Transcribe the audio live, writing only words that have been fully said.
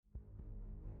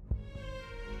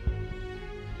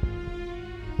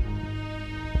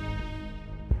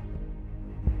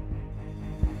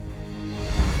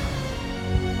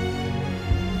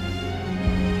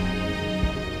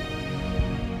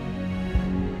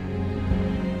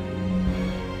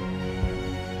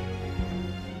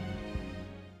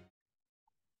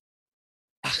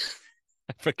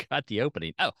Forgot the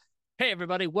opening. Oh, hey,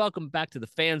 everybody. Welcome back to the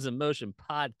Fans in Motion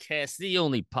podcast, the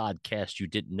only podcast you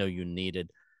didn't know you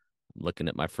needed. I'm looking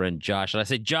at my friend Josh, and I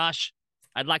say, Josh,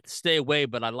 I'd like to stay away,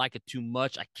 but I like it too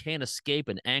much. I can't escape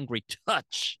an angry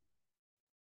touch.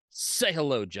 Say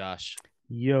hello, Josh.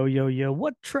 Yo, yo, yo.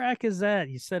 What track is that?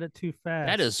 You said it too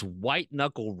That fast. is White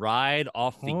Knuckle Ride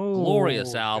off the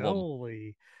glorious Oh,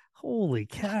 album, holy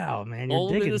cow, man. You're Hole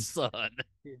in the digging, Sun.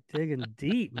 you're digging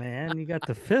deep, man. You got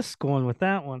the fist going with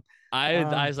that one. I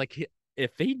Um, was like,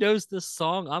 if he knows this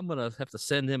song, I'm going to have to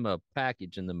send him a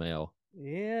package in the mail.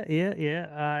 yeah.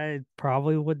 I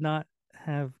probably would not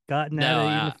have gotten at No,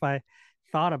 it even if I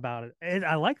thought about it.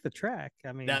 I like the track.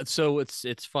 I mean, that so it's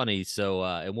funny. So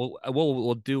and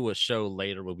we'll do a show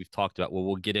later where we've talked about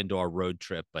we'll get into our road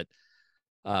trip, but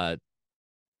uh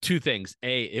two things.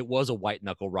 A, it was a white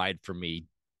knuckle ride for me,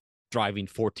 driving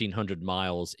 1,400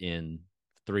 miles in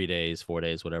 3 days, 4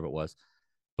 days, whatever it was.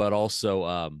 But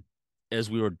also as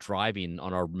we were driving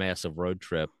on our massive road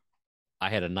trip, I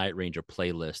had a Night Ranger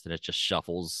playlist and it just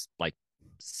shuffles like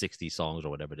 60 songs or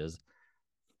whatever it is.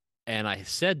 And I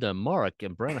said to Mark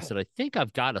and Brent, I said, I think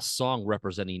I've got a song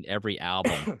representing every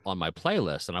album on my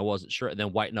playlist. And I wasn't sure. And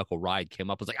then White Knuckle Ride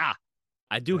came up. I was like,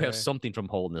 I do have very, something from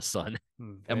Hole in the Sun.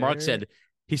 And Mark very, said,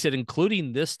 he said,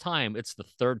 including this time, it's the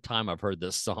third time I've heard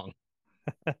this song.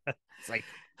 It's like,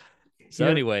 so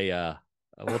you anyway,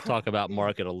 we'll talk about know,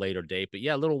 Mark at a later date. But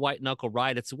yeah, Little White Knuckle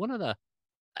Ride. It's one of the,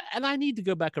 and I need to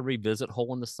go back and revisit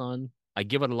Hole in the Sun. I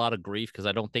give it a lot of grief because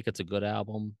I don't think it's a good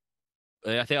album.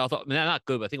 I thought, not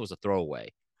good, but I think it was a throwaway.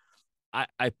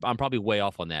 I'm probably way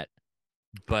off on that,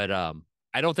 but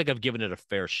I don't think I've given it a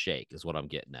fair shake. Is what I'm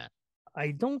getting at.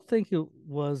 I don't think it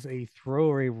was a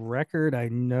throwaway record. I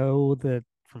know that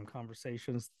from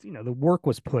conversations, the work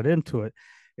was put into it.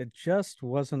 It just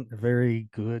wasn't a very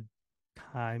good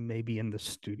time, maybe in the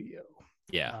studio.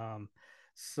 Yeah. Um,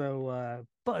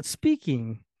 but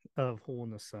speaking of Hole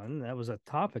in the Sun, that was a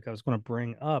topic I was going to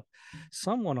bring up.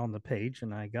 Someone on the page,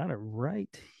 and I got it right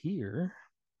here.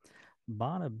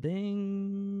 Bada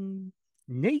bing.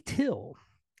 Nate Hill.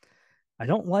 I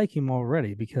don't like him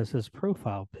already because his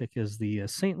profile pic is the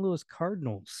St. Louis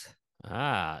Cardinals.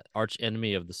 Arch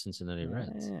enemy of the Cincinnati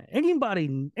Reds.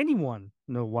 Anyone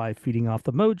know why Feeding Off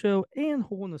the Mojo and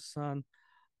Hole in the Sun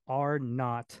are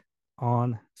not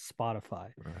on Spotify?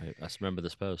 Right. I remember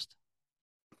this post.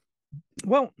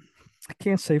 Well, I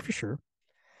can't say for sure,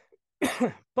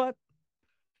 but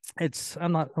I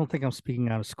don't think I'm speaking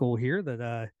out of school here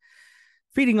that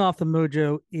Feeding Off the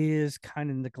Mojo is kind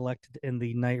of neglected in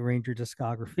the Night Ranger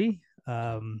discography.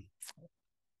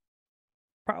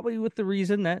 Probably with the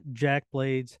reason that Jack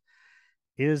Blades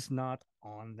is not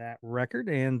on that record,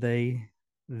 and they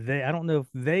I don't know if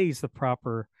they's the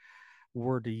proper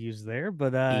word to use there,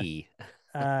 but E.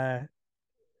 uh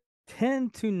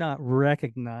tend to not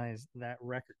recognize that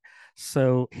record.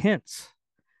 So hence,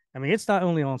 I mean, it's not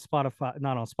on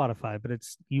Spotify, but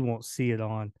it's you won't see it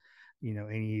on,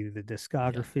 any of the Yeah.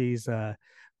 discographies.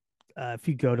 If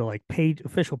you go to like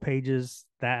official pages,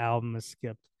 that album is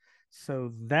skipped.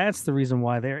 So that's the reason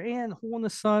why they're in Hole in the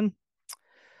Sun.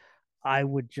 I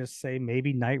would just say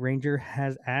maybe Night Ranger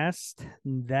has asked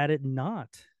that it not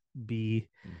be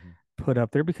Mm-hmm. put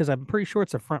up there because I'm pretty sure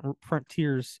it's a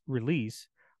Frontiers release.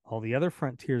 All the other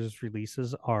Frontiers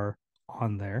releases are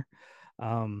on there.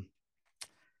 Um,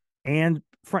 and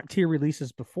Frontier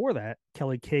releases before that,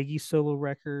 Kelly Kagi solo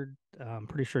record, I'm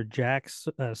pretty sure Jack's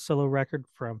solo record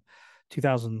from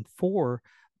 2004,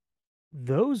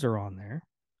 those are on there.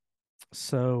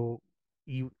 So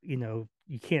you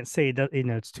can't say that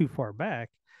it's too far back.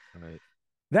 Right.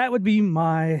 That would be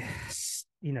my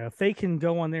if they can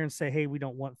go on there and say, hey, we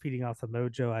don't want Feeding Off the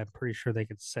Mojo, I'm pretty sure they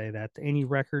could say that to any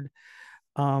record.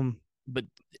 um But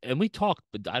and we talked,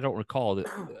 but I don't recall that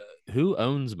who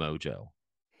owns Mojo.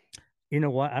 you know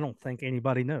what, I don't think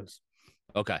anybody knows.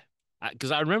 Okay,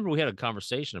 because I remember we had a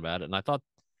conversation about it, and I thought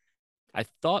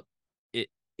it.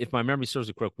 If my memory serves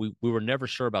me correct, we were never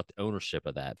sure about the ownership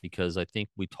of that because I think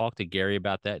we talked to Gary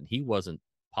about that, and he wasn't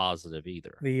positive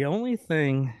either. The only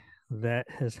thing that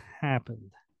has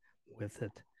happened with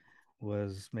it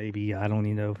was, maybe, I don't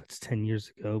even know if it's 10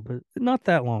 years ago, but not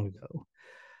that long ago,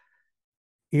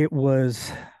 it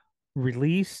was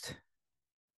released.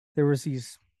 There was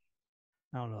these,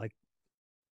 I don't know, like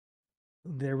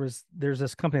there's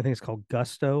this company, I think it's called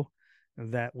Gusto,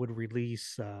 that would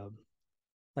release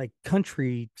like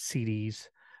country CDs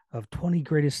of 20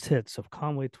 greatest hits of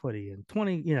Conway Twitty and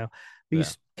 20, Yeah.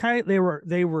 these kind of,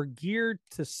 they were geared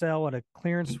to sell at a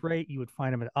clearance rate. You would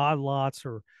find them at Odd Lots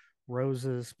or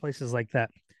Roses, places like that.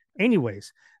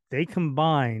 Anyways, they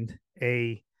combined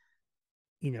a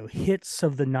hits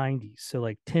of the 90s. So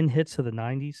like 10 hits of the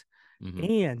 90s Mm-hmm.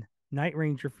 and Night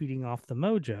Ranger feeding off the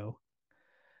mojo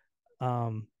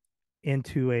um,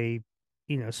 into a,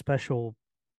 special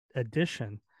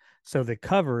edition. So the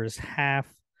cover is half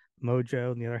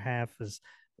mojo and the other half is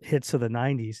hits of the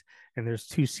 90s. And there's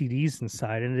two CDs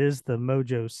inside, and it is the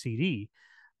mojo CD.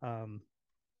 Um,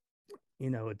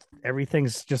 it's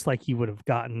everything's just like you would have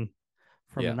gotten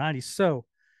from the Yeah. 90s. So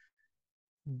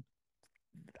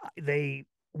they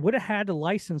would have had to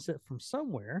license it from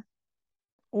somewhere,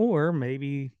 or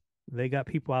maybe they got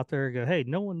people out there who go, hey,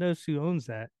 no one knows who owns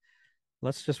that.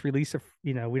 Let's just release it.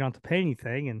 We don't have to pay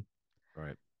anything, and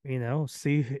Right.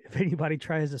 see if anybody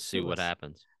tries to See sue what us.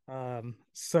 happens.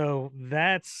 So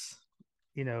that's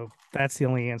the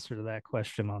only answer to that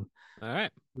question on All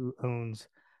right. who owns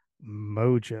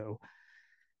Mojo.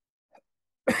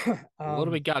 Well, what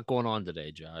do we um, got going on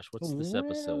today, Josh? What's this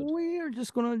episode? well, we are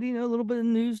just gonna a little bit of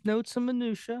news, notes, and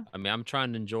minutia. I mean, I'm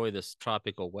trying to enjoy this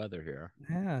tropical weather here.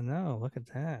 Yeah, no, look at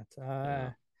that.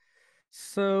 Yeah.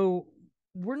 So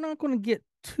we're not going to get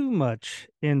too much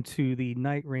into the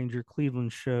Night Ranger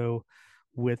Cleveland show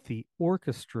with the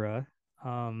orchestra,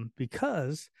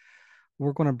 because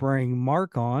we're going to bring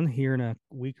Mark on here in a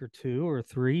week or two or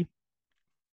three,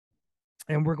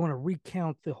 and we're going to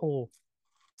recount the whole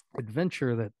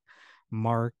adventure that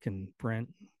Mark and Brent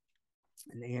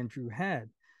and Andrew had.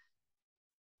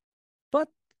 But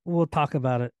we'll talk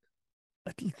about it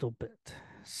a little bit.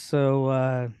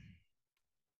 So,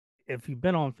 if you've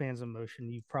been on Fans of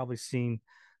Motion, you've probably seen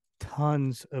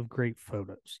tons of great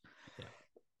photos.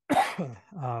 Yeah.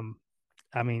 um,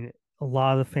 I mean, a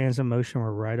lot of the Fans of Motion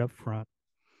were right up front,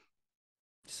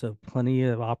 so plenty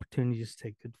of opportunities to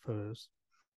take good photos.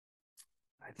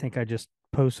 I think I just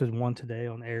posted one today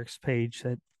on Eric's page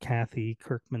that Kathy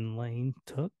Kirkman Lane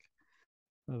took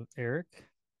of Eric.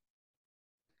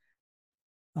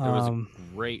 There was a Um,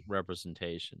 great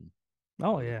representation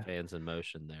oh of the yeah, fans in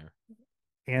motion there.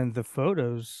 and the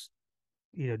photos,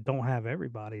 don't have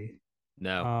everybody.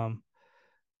 No, Um,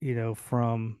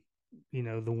 from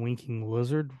the Winking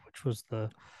Lizard, which was the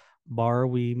bar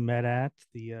we met at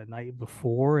the night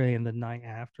before and the night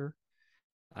after.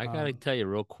 I got to Um, tell you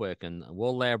real quick, and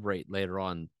we'll elaborate later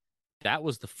on. That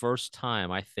was the first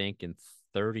time I think in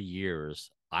 30 years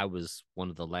I was one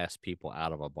of the last people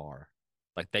out of a bar.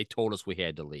 Like they told us we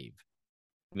had to leave.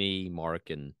 Me, Mark,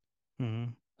 and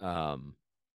mhm. um,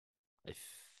 I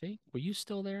think were you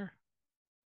still there?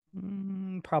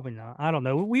 Probably not. I don't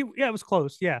know. Yeah, it was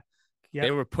close. Yeah, They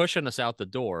yep. were pushing us out the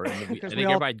door, and I Because think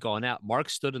everybody had gone out. Mark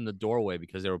stood in the doorway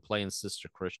because they were playing Sister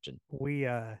Christian, we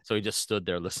so he just stood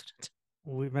there listening.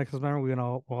 because remember we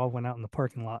all went out in the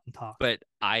parking lot and talked. But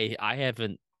I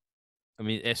haven't. I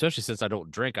mean, especially since I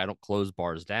don't drink, I don't close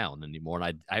bars down anymore,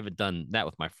 and I haven't done that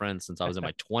with my friends since I was in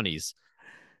my 20s.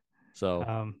 So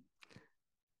um,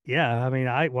 yeah, I mean,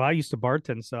 I used to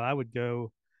bartend, so I would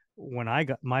go when I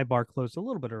got my bar closed a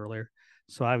little bit earlier.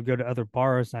 So I would go to other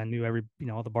bars. And I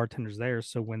knew all the bartenders there.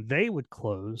 So when they would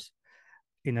close,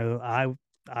 I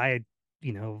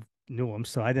knew them,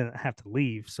 so I didn't have to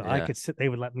leave. So I yeah. could sit. They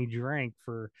would let me drink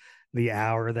for the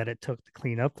hour that it took to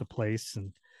clean up the place,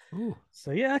 and Ooh.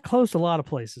 so yeah, I closed a lot of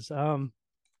places.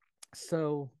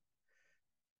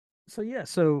 So yeah.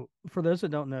 So for those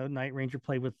that don't know, Night Ranger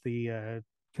played with the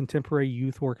contemporary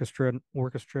youth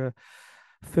orchestra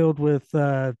filled with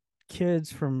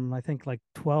kids from I think like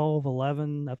 12,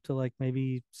 11 up to like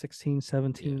maybe 16, Yeah.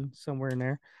 17, somewhere in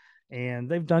there. And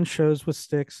they've done shows with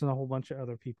Styx and a whole bunch of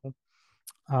other people.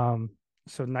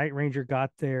 So Night Ranger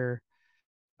got there.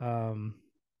 Um,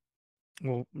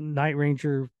 Night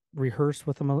Ranger rehearsed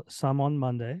with them some on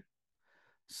Monday,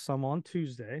 some on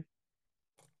Tuesday.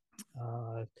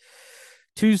 Uh,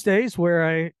 Tuesdays where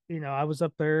I was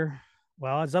up there.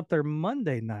 Well, I was up there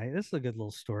Monday night. This is a good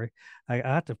little story. I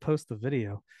have to post the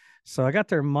video. So I got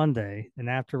there Monday, and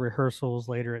after rehearsals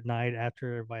later at night,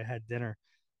 after everybody had dinner,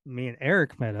 me and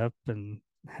Eric met up and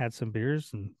had some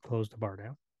beers and closed the bar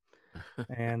down.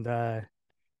 And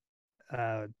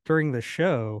during the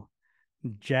show,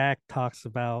 Jack talks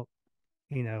about,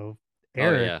 you know, Oh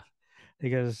Eric. yeah. He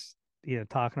goes,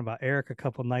 talking about Eric a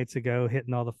couple nights ago,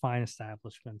 hitting all the fine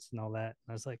establishments and all that. And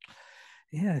I was like,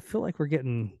 yeah, I feel like we're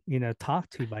getting,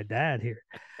 talked to by dad here.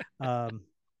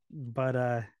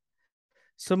 But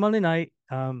so Monday night,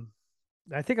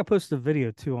 I think I posted a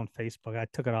video too on Facebook. I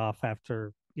took it off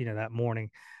after, that morning.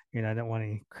 I didn't want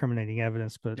any incriminating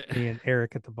evidence, but me and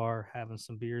Eric at the bar having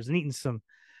some beers and eating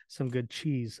some good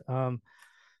cheese.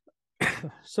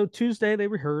 So Tuesday they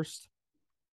rehearsed.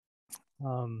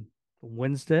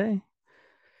 Wednesday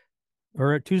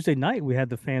or Tuesday night we had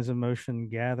the Fans in Motion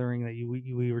gathering that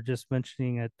we were just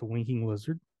mentioning at the Winking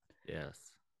Lizard.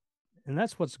 Yes. And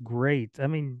that's what's great. I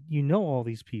mean, you know all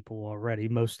these people already,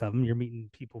 most of them. You're meeting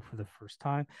people for the first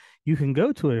time. You can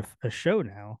go to a show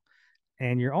now,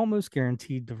 and you're almost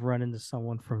guaranteed to run into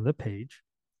someone from the page.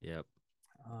 Yep.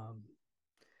 Um,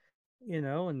 and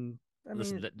I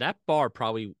Listen, mean, that bar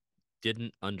probably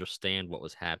didn't understand what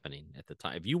was happening at the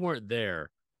time. If you weren't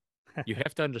there, you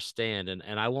have to understand, and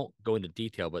I won't go into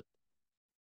detail, but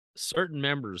certain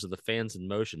members of the Fans in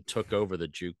Motion took over the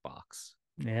jukebox.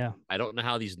 yeah, I don't know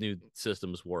how these new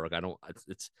systems work. I don't.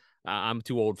 I'm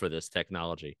too old for this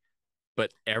technology.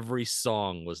 But every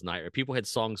song was night. People had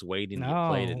songs waiting to get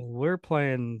played, no, and we're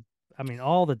playing. I mean,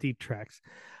 all the deep tracks.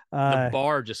 the Uh,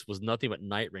 bar just was nothing but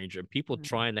Night Ranger and people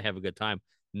trying to have a good time.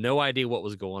 No idea what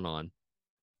was going on.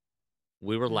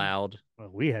 We were yeah. loud.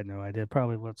 Well, we had no idea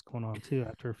probably what's going on too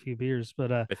after a few beers,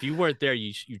 but If you weren't there,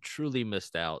 you truly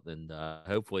missed out. And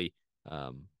hopefully,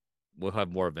 um, we'll have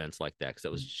more events like that because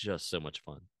that was just so much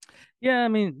fun. yeah, I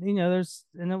mean, there's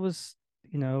and it was,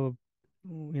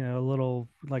 a little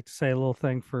like to say a little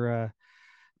thing for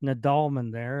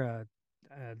Nadalman there,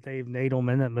 Dave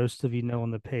Nadelman that most of you know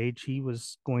on the page. He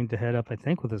was going to head up, I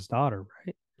think, with his daughter,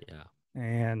 right? Yeah.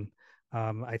 And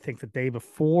I think the day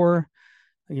before,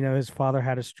 his father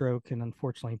had a stroke and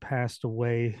unfortunately passed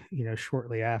away,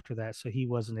 shortly after that, so he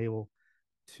wasn't able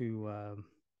to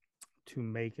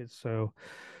make it. So,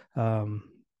 um,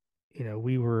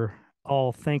 we were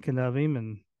all thinking of him,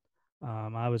 and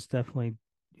I was definitely,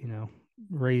 you know,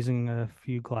 raising a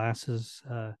few glasses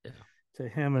Yeah. to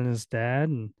him and his dad,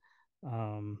 and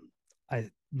I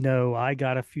know I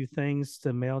got a few things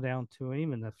to mail down to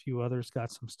him, and a few others got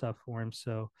some stuff for him.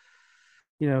 So,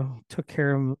 took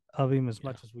care of him as Yeah.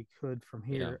 much as we could from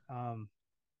Yeah. here.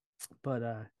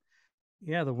 But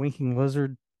yeah, the Winking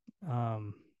Lizard,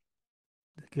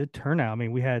 good turnout. I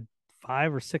mean, we had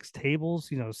 5 or 6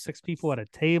 tables, 6 people at a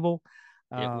table.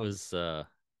 It Um, was uh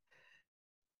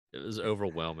it was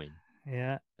overwhelming.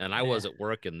 yeah, And I yeah, wasn't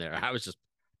working there. I was just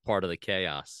part of the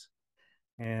chaos.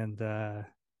 and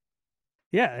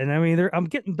yeah, and I mean, I'm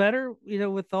getting better,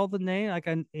 with all the name. Like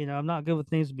I'm not good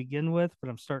with names to begin with, but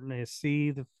I'm starting to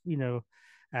see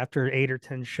after 8 or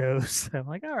 10 shows. I'm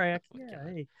like, all right, Oh my yeah, God.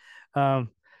 hey,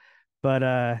 um, but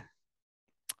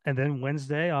and then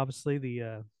Wednesday, obviously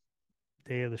the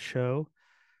day of the show.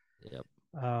 Yep.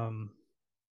 Um,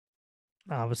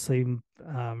 obviously,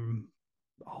 um,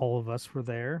 all of us were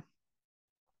there,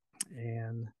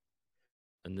 and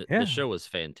And the yeah, show was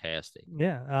fantastic.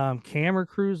 yeah, camera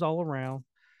crews all around.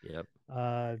 Yep.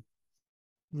 Uh,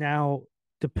 now,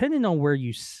 depending on where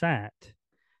you sat,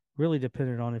 really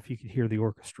depended on if you could hear the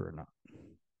orchestra or not.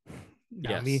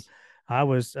 Now, Yes.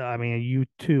 I mean, you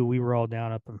too, we were all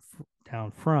down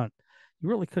down front. You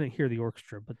really couldn't hear the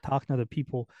orchestra, but talking to the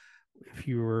people, if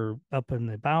you were up in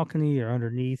the balcony or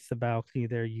underneath the balcony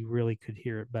there, you really could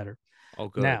hear it better. Oh,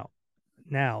 good. Now,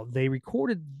 now they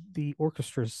recorded the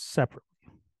orchestras separately.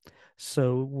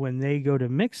 So when they go to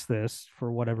mix this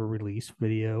for whatever release,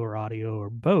 video or audio or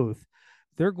both,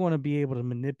 they're going to be able to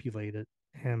manipulate it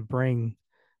and bring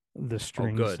the Oh,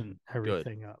 strings good. and Good.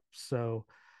 everything up. So,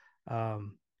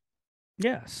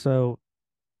 yeah, so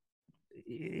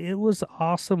it was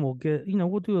awesome. We'll do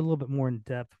a little bit more in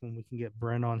depth when we can get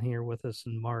Brent on here with us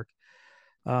and Mark.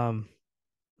 Um,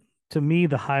 to me,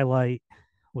 the highlight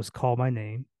was Call My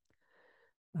Name,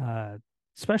 uh,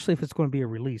 especially if it's going to be a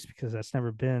release because that's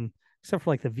never been, except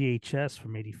for like the VHS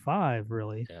from '85,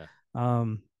 really. Yeah.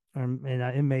 And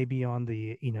it may be on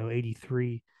the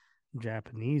 '83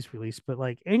 Japanese release, but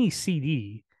like any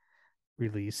CD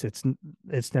release, it's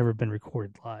never been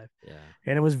recorded live, Yeah.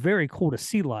 and it was very cool to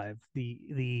see live.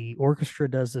 The orchestra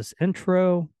does this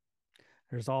intro.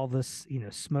 There's all this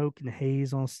smoke and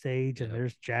haze on stage, and Yep.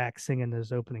 there's Jack singing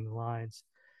those opening lines.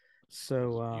 It was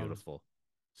So beautiful.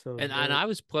 so it was And very I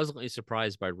was pleasantly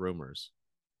surprised by rumors.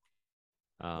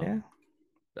 yeah,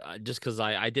 Um, just because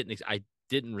I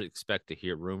didn't expect to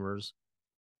hear rumors,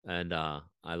 and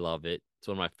I love it. It's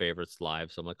one of my favorites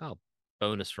live. So I'm like, oh,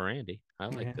 bonus for Andy. I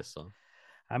like yeah. this song.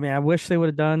 I mean, I wish they would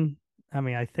have done. I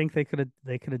mean, I think they could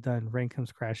have done Rain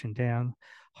Comes Crashing Down,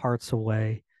 Hearts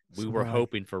Away, We were something like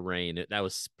hoping for rain. That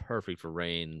was perfect for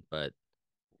rain, but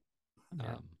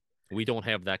yeah. we don't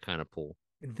have that kind of pool.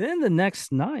 Then the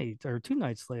next night or 2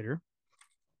 nights later,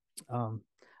 um,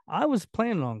 I was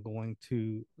planning on going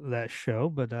to that show,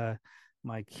 but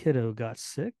my kiddo got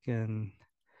sick and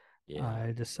Yeah.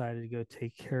 I decided to go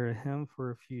take care of him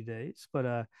for a few days.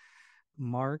 But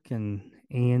Mark and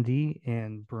Andy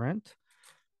and Brent,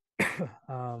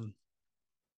 um,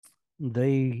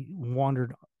 they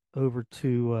wandered over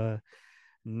to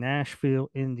Nashville,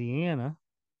 Indiana.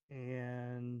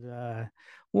 And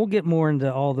we'll get more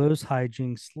into all those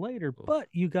hijinks later. But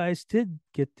you guys did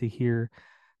get to hear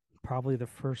probably the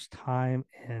first time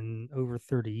in over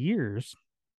 30 years.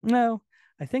 No,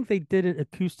 I think they did it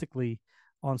acoustically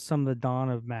on some of the Dawn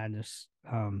of Madness.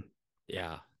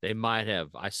 Yeah, they might have.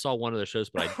 I saw one of the shows,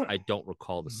 but I don't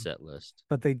recall the set list.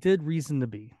 But they did Reason to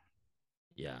Be.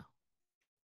 Yeah.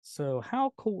 So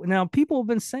how cool. Now people have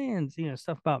been saying,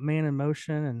 stuff about Man in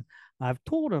Motion, and I've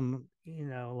told them,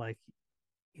 like,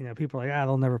 people are like,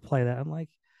 they'll never play that. I'm like,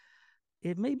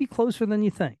 it may be closer than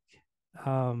you think.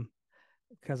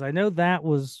 Because I know that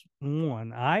was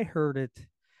one. I heard it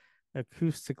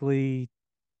acoustically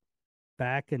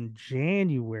back in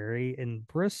January in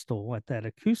Bristol at that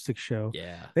acoustic show.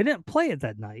 Yeah. They didn't play it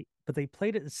that night, but they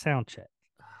played it at sound check.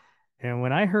 And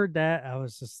when I heard that, I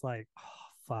was just like, oh,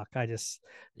 fuck. I just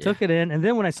Yeah. took it in. And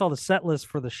then when I saw the set list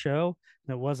for the show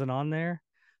and it wasn't on there,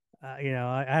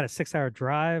 I had a 6-hour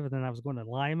drive and then I was going to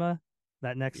Lima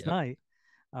that next Yep. night.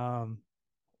 Um,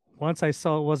 Once I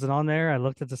saw it wasn't on there, I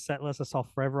looked at the set list. I saw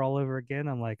Forever all over again.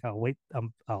 I'm like, oh wait,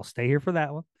 I'll stay here for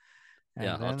that one.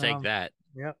 Yeah. And I'll then take that.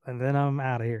 yep, and then I'm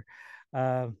out of here.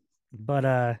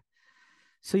 But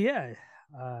so yeah,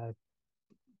 uh,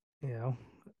 you know,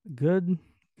 good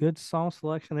good song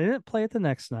selection. They didn't play it the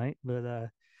next night, but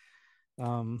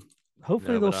um,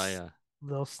 hopefully No, but I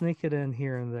they'll sneak it in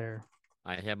here and there.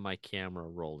 I have my camera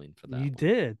rolling for You that one.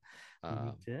 did, you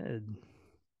Um, did.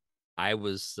 I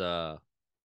was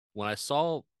when I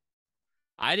saw,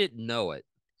 I didn't know it.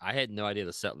 I had no idea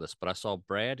the set list, but I saw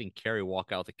Brad and Kerry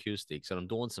walk out with acoustics, and I'm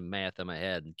doing some math in my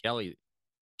head, and Kelly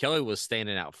was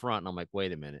standing out front, and I'm like,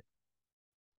 wait a minute,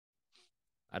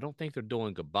 I don't think they're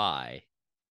doing goodbye.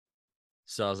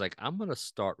 So I was like, I'm gonna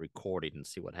start recording and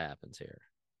see what happens here.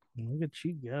 Look at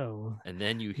you go. And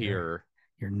then you Your hear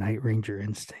your Night Ranger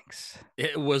instincts.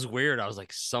 it was weird. I was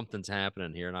like, something's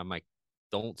happening here, and I'm like,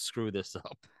 don't screw this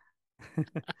up.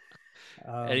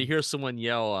 And you um, hear someone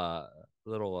yell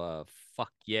little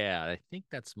fuck yeah. I think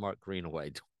that's Mark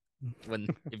Greenaway when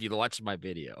if you watch my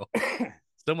video.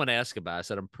 Someone asked about it. I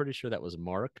said, I'm pretty sure that was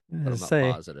Mark, but I'm not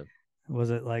say, positive. was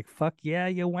it like fuck yeah,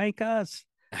 you wank us?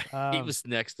 He Um, was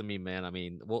next to me, man. I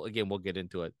mean, well, again, we'll get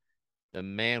into it. The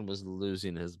man was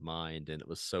losing his mind, and it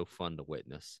was so fun to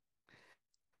witness.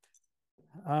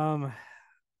 um,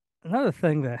 Another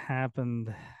thing that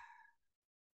happened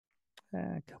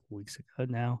a couple weeks ago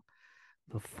now,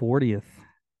 the 40th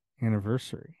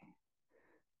anniversary.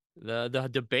 The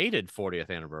debated 40th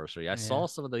anniversary. I Yeah, saw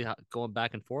some of the going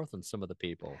back and forth on some of the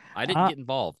people. I didn't I, get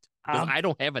involved because I'm I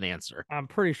don't have an answer. I'm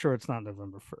pretty sure it's not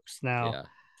November 1st. Now,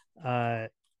 Yeah, uh,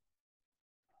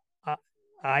 I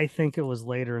I think it was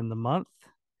later in the month.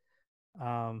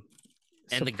 Um,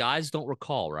 and so the guys don't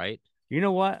recall, right? you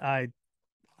know what I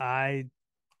I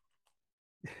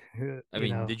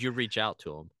mean, did you reach out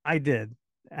to them? I did,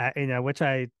 which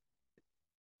I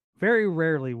very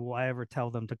rarely will I ever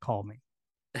tell them to call me,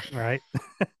 right?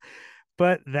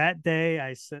 But that day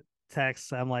I sent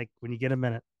texts. I'm like, when you get a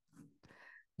minute.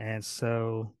 And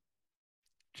so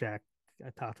Jack,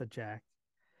 I talked to Jack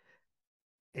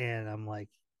and I'm like,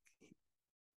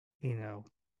 you know,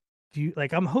 do you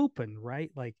like, I'm hoping,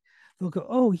 right? Like they'll go,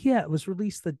 oh, yeah, it was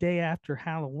released the day after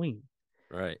Halloween.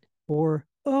 Right. Or,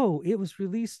 oh, it was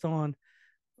released on,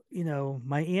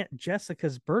 my Aunt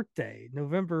Jessica's birthday,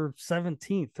 November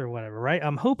 17th or whatever, right?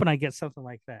 I'm hoping I get something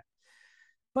like that.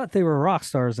 But they were rock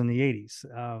stars in the 80s.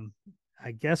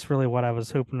 I guess really what I was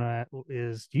hoping at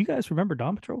is, do you guys remember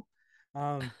Dawn Patrol?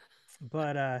 Um,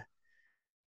 but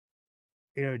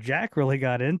Jack really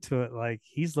got into it. Like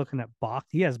he's looking at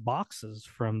he has boxes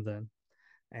from them,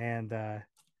 and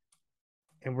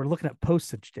we're looking at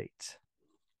postage dates.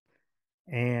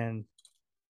 And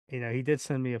he did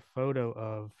send me a photo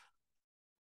of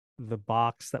the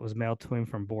box that was mailed to him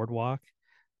from Boardwalk.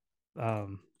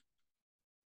 Um,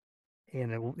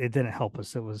 and it didn't help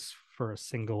us. It was for a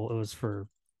single. It was for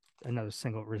another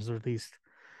single. It was released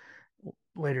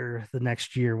later the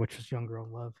next year, which was Young Girl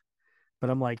in Love. But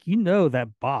I'm like, that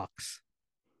box,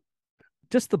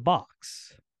 just the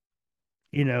box,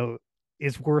 you know,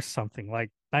 is worth something.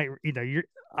 Like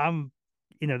I'm,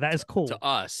 that is To cool.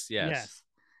 us, yes. Yes.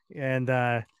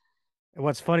 And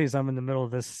what's funny is I'm in the middle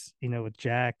of this, with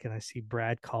Jack, and I see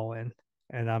Brad call in,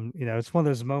 and it's one of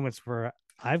those moments where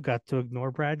I've got to ignore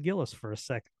Brad Gillis for a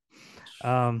second.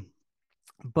 Um,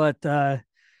 but Brad,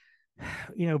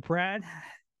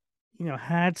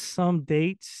 had some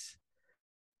dates,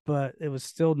 but it was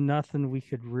still nothing we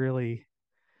could really.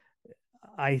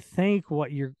 I think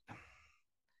what you'd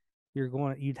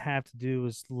have to do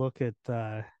is look at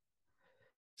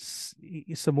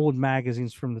some old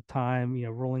magazines from the time,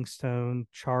 Rolling Stone,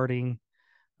 Charting,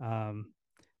 um,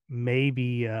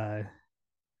 maybe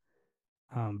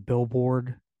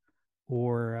Billboard,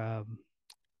 or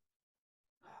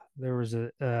there was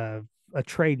a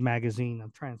trade magazine.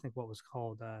 I'm trying to think what was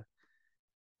called,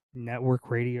 Network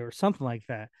Radio or something like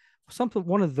that. Something,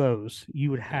 one of those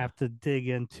you would Yeah. have to dig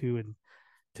into and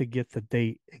to get the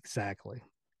date exactly.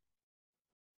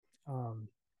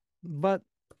 But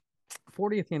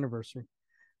 40th anniversary.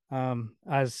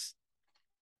 As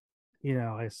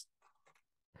I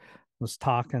was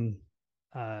talking,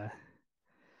 uh,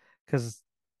 because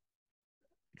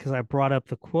I brought up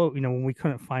the quote. When we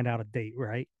couldn't find out a date,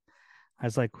 right? I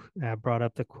was like, I brought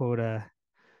up the quote.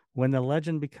 When the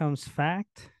legend becomes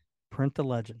fact, print the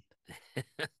legend.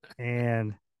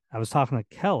 And I was talking to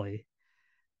Kelly,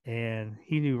 and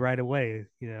he knew right away.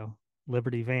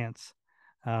 Liberty Vance,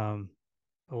 um,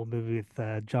 old movie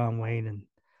with John Wayne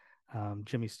and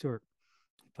Jimmy Stewart.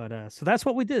 But so that's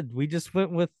what we did. We just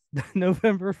went with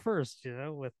November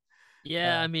 1st. With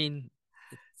Yeah, uh, I mean,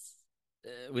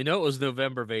 it's we know it was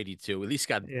November of '82. We at least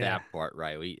got yeah, that part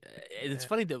right. And it's uh,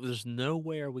 funny that there's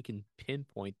nowhere we can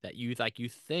pinpoint that you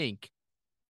think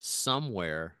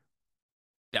somewhere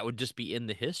that would just be in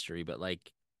the history, but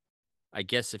like I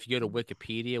guess if you go to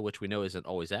Wikipedia, which we know isn't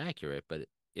always accurate, but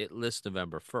it lists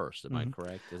November 1st. Am I mhm.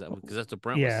 correct? Is that because that's what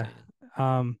Brent was Yeah. saying?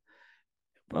 Um,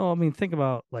 well, I mean, think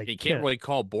about like You can't Kiss. really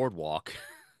call Boardwalk.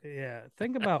 Yeah,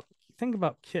 think about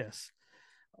Kiss.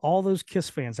 All those Kiss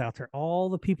fans out there, all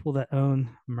the people that own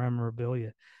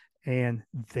memorabilia, and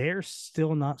they're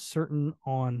still not certain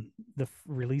on the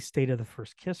release date of the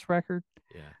first Kiss record.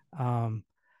 Yeah. Um,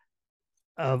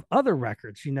 of other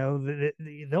records, that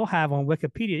they'll have on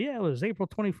Wikipedia. Yeah, it was April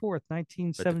 24th, But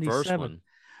the first 1977. one,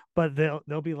 But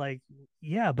they'll be like,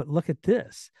 yeah, but look at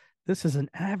this. This is an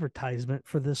advertisement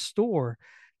for this store,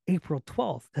 April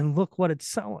 12th, and look what it's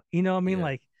selling. I mean, yeah,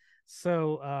 like,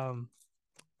 so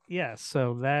yeah,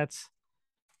 so that's,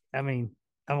 I mean,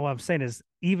 and what I'm saying is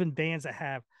even bands that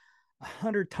have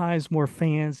 100 times more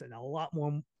fans and a lot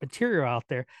more material out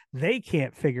there, they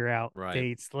can't figure out right.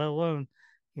 dates, let alone,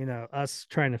 us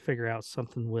trying to figure out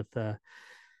something with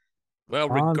Well,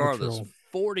 Paw regardless, Patrol.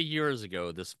 40 years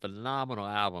ago, this phenomenal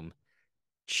album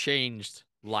changed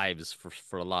lives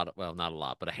for a lot of, well, not a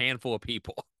lot, but a handful of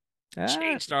people. Ah,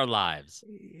 Changed our lives.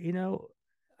 you know,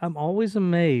 I'm always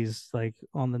amazed, like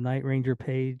on the Night Ranger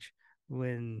page,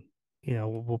 when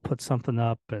we'll put something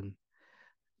up, and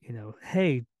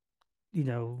hey,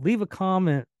 leave a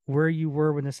comment where you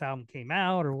were when this album came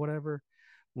out or whatever,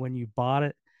 when you bought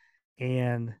it.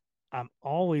 And I'm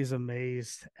always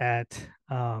amazed at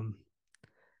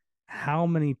how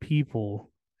many people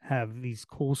have these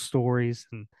cool stories,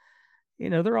 and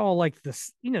they're all like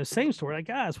this, same story. Like,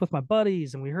 guys, with my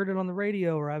buddies, and we heard it on the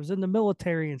radio, or I was in the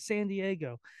military in San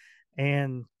Diego.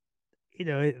 And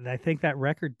I think that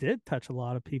record did touch a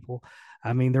lot of people.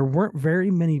 I mean, there weren't very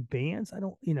many bands. I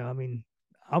don't, I mean,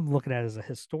 I'm looking at it as a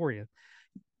historian.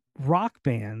 Rock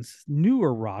bands,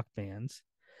 newer rock bands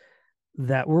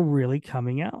that were really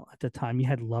coming out at the time. You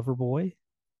had Loverboy,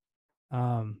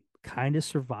 kind of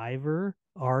Survivor,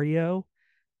 REO,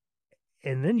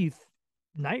 and then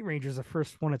Night Ranger's the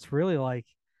first one. It's really like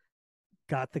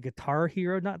got the Guitar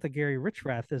Hero. Not that Gary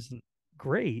Richrath isn't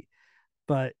great,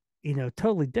 but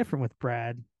totally different with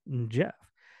Brad and Jeff.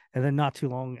 And then not too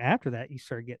long after that, you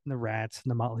start getting the Rats and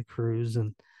the Motley Crues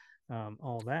and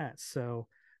all that. So,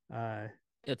 uh,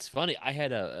 It's funny. I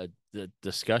had a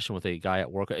discussion with a guy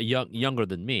at work, younger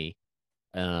than me,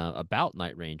 about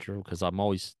Night Ranger because I'm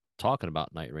always talking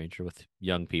about Night Ranger with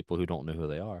young people who don't know who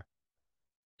they are.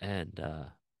 And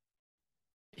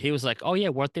he was like, "Oh yeah,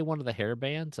 weren't they one of the hair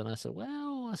bands?" And I said,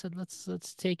 "Well, I said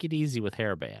let's take it easy with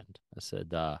hair band." I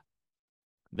said,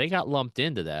 they got lumped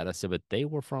into that. I said, but they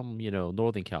were from,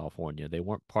 Northern California. They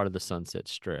weren't part of the Sunset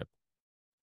Strip.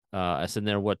 I said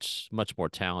they're much more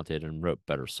talented and wrote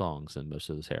better songs than most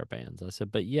of those hair bands. I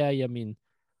said, but yeah, I mean,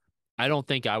 I don't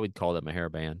think I would call them a hair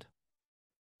band.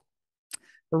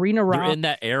 Arena They're Rock. in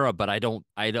that era, but I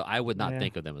would not Yeah.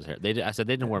 think of them as hair. I said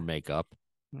they didn't wear Yeah. makeup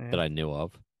that Yeah. I knew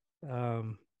of.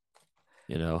 Um,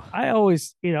 You know, I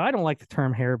always, I don't like the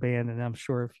term hair band. And I'm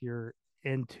sure if you're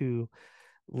into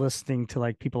listening to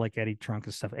like people like Eddie Trunk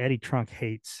and stuff, Eddie Trunk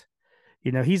hates,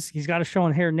 he's got a show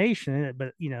on Hair Nation in it,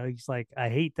 but he's like, I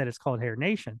hate that it's called Hair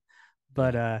Nation.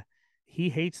 But yeah, he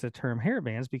hates the term hair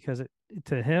bands because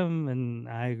to him, and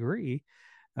I agree,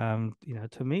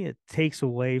 to me it takes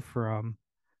away from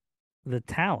the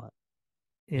talent.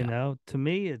 yeah, To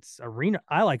me it's arena.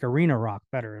 I like arena rock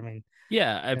better. I mean,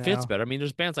 yeah. you It fits know, better. I mean,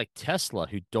 there's bands like Tesla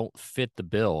who don't fit the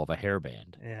bill of a hair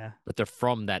band, yeah. but they're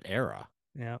from that era.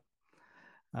 Yeah.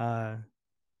 Uh,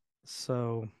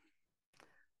 so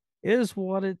is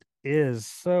what it is.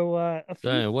 So a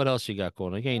few. What else you got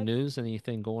going on? Any That's news?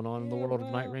 Anything going on in the yeah. world of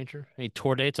Night Well. Ranger? Any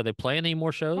tour dates? Are they playing any more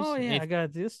Oh shows? yeah. I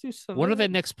got this. Do some. When are they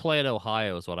next play in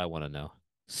Ohio? Is what I want to know.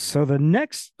 So the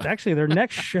next, actually, their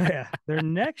next show, their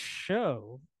next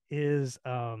show is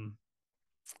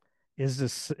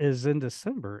is in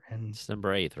December in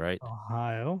December 8th, right?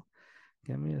 Ohio.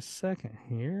 Give me a second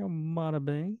here. Bada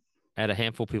bing. I had a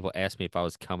handful of people ask me if I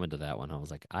was coming to that one. I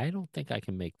was like, I don't think I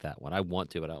can make that one. I want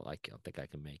to, but I don't think I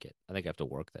can make it. I think I have to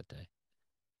work that day.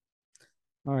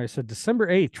 All right, so December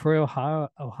 8th, Troy,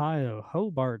 Ohio,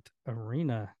 Hobart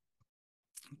Arena,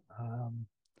 um,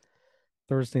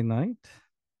 Thursday night.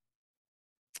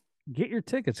 Get your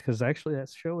tickets because actually that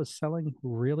show is selling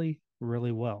really,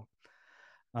 really well.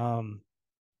 Um,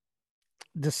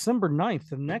 December 9th,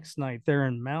 the next night, they're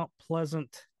in Mount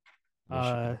Pleasant,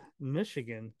 Michigan.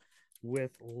 Michigan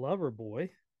with Loverboy.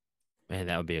 Man,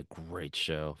 that would be a great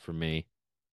show for me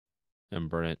and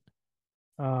Brent.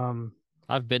 Um,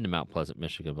 I've been to Mount Pleasant,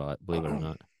 Michigan, but believe it or no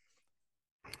not,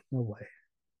 way.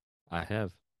 I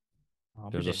have. I'll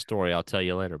be There's a damned. story I'll tell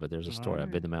you later, but there's a All story. I've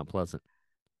right. been to Mount Pleasant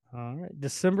All right.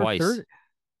 December twice. 3rd.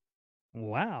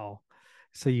 Wow.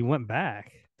 So you went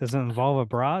back. Does it involve a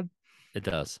broad? It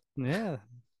does. Yeah.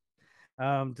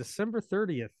 December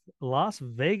 30th, Las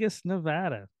Vegas,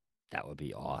 Nevada. That would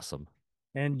be awesome.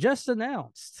 And just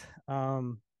announced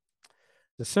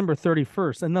December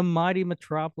 31st in the mighty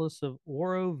metropolis of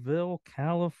Oroville,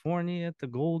 California at the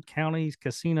Gold County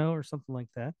Casino or something like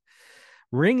that.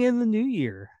 Ring in the new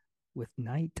year with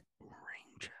Night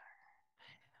Ranger.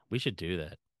 We should do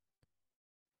that.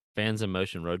 Fans in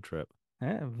Motion road trip.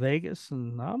 Yeah, Vegas,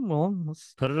 and I'm willing. Put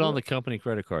Let's it do on it. the company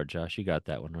credit card, Josh. You got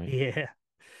that one, right? Yeah.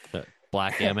 The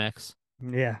Black Amex.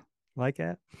 Yeah. Like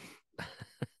that.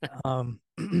 Um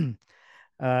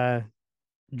uh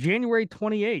January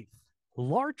 28th,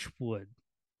 Larchwood,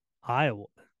 Iowa.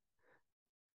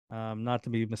 Not to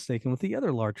be mistaken with the other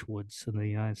Larchwoods in the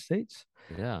United States.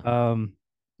 Yeah. Um,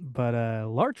 but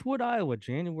Larchwood, Iowa,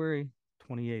 January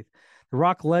 28th. The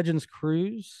Rock Legends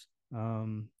Cruise,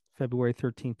 February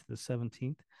 13th to the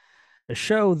 17th. A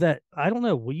show that I don't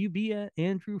know. Will you be at,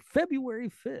 Andrew?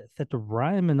 February 5th at the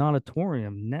Ryman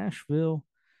Auditorium, Nashville,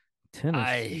 I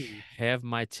Tennessee. have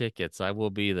my tickets. I will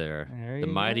be there. There The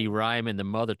you Mighty go. Rhyme and the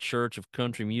Mother Church of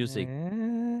Country Music.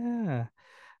 Yeah.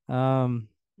 Um,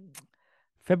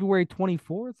 February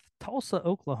 24th, Tulsa,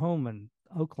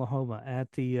 Oklahoma at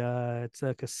the it's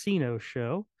a casino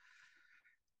show.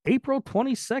 April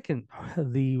 22nd,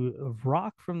 the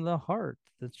Rock from the Heart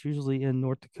that's usually in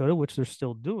North Dakota, which they're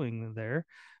still doing there,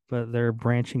 but they're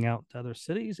branching out to other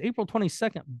cities. April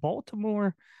 22nd,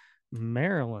 Baltimore,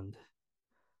 Maryland.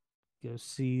 Go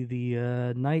see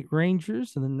the Night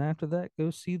Rangers, and then after that, go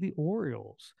see the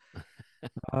Orioles.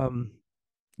 Um,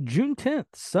 June 10th,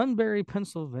 Sunbury,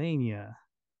 Pennsylvania.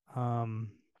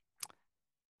 Um,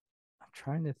 I'm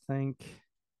trying to think.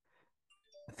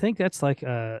 I think that's like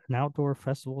an outdoor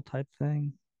festival type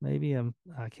thing. Maybe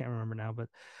I can't remember now,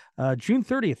 but June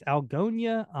 30th,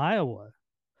 Algonia, Iowa.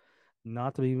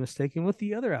 Not to be mistaken with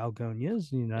the other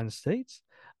Algonias in the United States.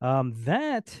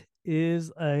 That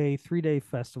is a 3-day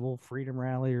festival, Freedom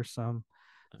Rally or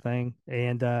something.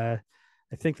 And I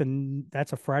think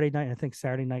that's a Friday night. I think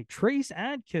Saturday night. Trace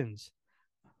Adkins,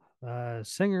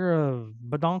 singer of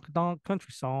Badonk Donk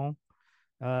Country Song,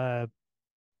 uh,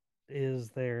 is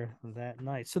there that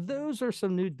night. So those are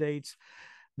some new dates.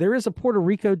 There is a Puerto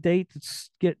Rico date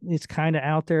it's kind of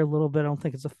out there a little bit. I don't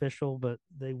think it's official, but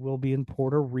they will be in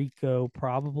Puerto Rico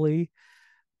probably,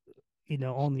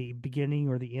 on the beginning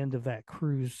or the end of that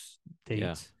cruise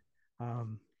Yeah. date.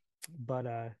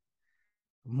 But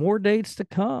more dates to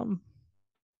come,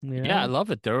 you Yeah, I know. love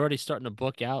it. They're already starting to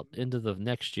book out into the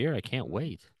next year. I can't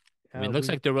wait. I mean, it looks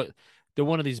We like they're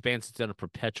one of these bands that's done a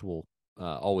perpetual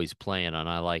always playing, and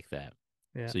I like that.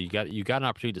 yeah. So you got an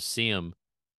opportunity to see them.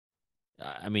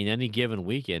 I mean, any given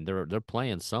weekend, they're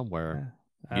playing somewhere.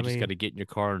 Yeah. I You just got mean, to get in your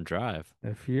car and drive.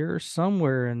 if you're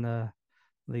somewhere in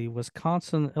the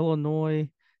Wisconsin, Illinois,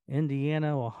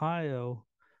 Indiana, Ohio,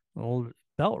 old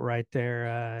belt right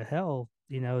there. Hell,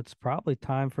 it's probably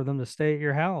time for them to stay at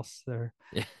your house. They're,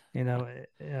 you know,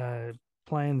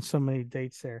 playing so many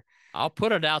dates there. I'll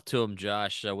put it out to them,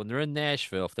 Josh. When they're in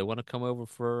Nashville, if they want to come over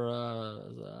for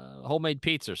homemade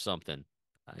pizza or something,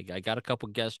 I got a couple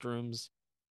guest rooms.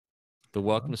 They're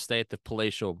welcome to stay at the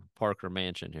palatial Parker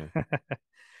Mansion here.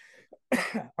 All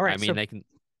I right, mean, so they can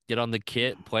get on the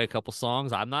kit, play a couple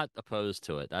songs. I'm not opposed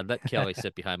to it. I'd let Kelly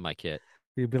sit behind my kit.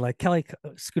 you'd be like, Kelly,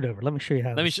 scoot over. Let me show you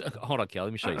how Let me this. hold on, Kelly.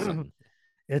 Let me show you something.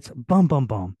 It's bum bum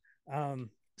bum. Um,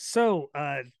 So,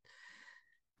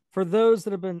 for those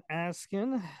that have been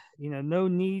asking, no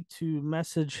need to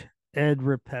message Ed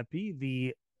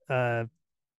Repepi.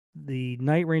 The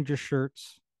Night Ranger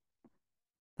shirts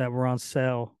that were on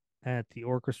sale at the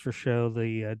orchestra show,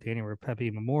 the Danny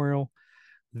Repepi Memorial,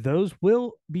 those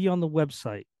will be on the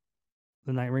website,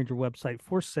 the Night Ranger website,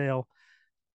 for sale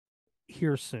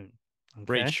here soon.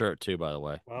 Great Okay. shirt too, by the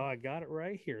way. Well, I got it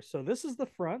right here. So this is the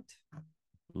front.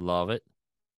 Love it.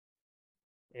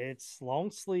 It's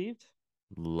long sleeved.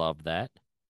 Love that.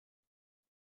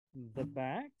 The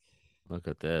back. Look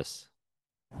at this.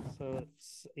 So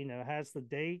it's has the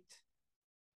date.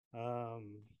 The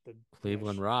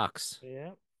Cleveland rocks.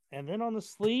 Yeah. And then on the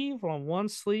sleeve, on one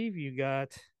sleeve, you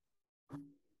got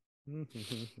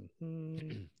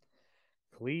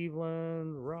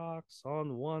Cleveland Rocks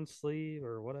on one sleeve,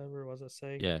 or whatever was it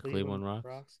say? Yeah, Cleveland Cleveland rocks.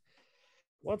 Rocks.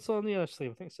 What's on the other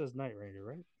sleeve? I think it says Night Ranger,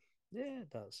 right? Yeah, it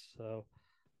does. So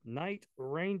Night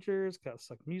Rangers got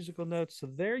some musical notes. So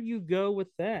there you go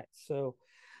with that. So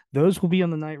those will be on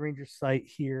the Night Ranger site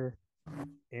here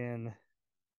in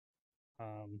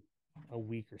a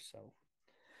week or so.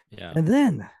 Yeah. And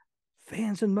then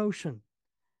Fans in Motion.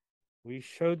 We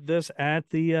showed this at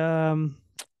the Wink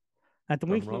and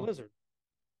the Lizard.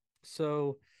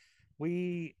 So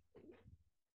we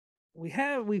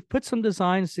put some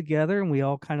designs together and we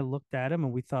all kind of looked at them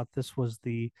and we thought this was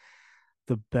the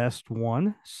best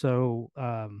one. So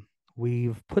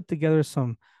we've put together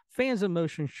some Fans in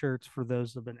Motion shirts for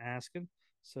those that have been asking.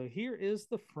 So here is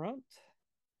the front.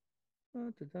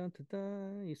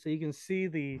 So you can see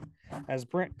the, as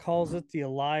Brent calls it, the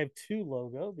Alive 2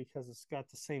 logo because it's got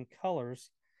the same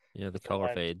colors. Yeah, the color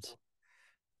fades.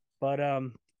 But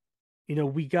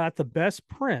we got the best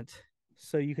print,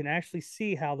 so you can actually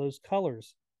see how those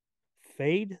colors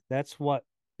fade. That's what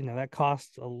that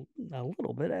costs a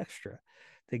little bit extra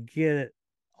to get it,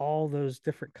 all those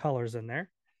different colors in there.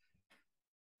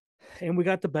 And we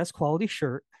got the best quality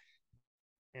shirt.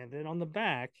 And then on the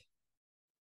back,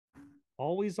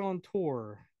 always on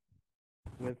tour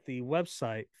with the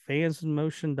website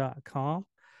fansinmotion.com.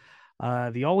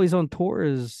 The always on tour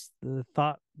is, the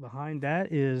thought behind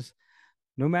that is,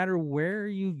 no matter where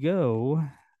you go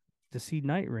to see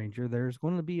Night Ranger, there's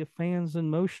going to be a Fans in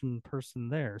Motion person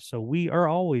there. So we are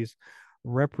always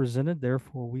represented.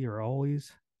 Therefore, we are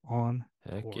always on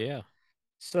Heck tour. yeah.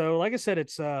 So, like I said,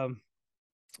 it's a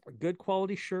good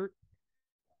quality shirt,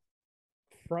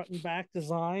 front and back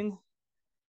design.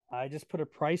 I just put a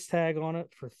price tag on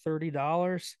it for $30.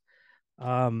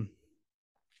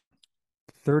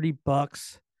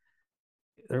 $30.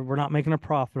 We're not making a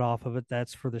profit off of it.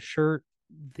 That's for the shirt,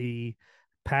 the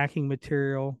packing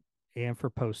material, and for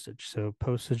postage. So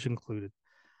postage included.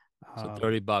 So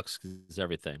 $30 is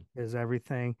everything. Is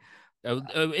everything.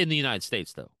 In the United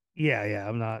States, though. Yeah.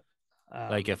 I'm not.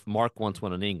 Like if Mark wants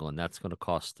one in England, that's going to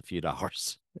cost a few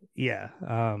dollars. Yeah.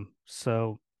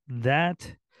 So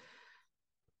that,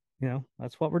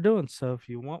 that's what we're doing. So if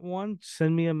you want one,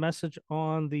 send me a message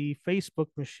on the Facebook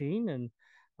machine and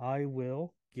I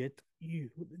will get you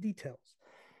the details.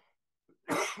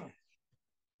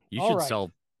 You should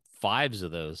sell 5s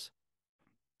of those.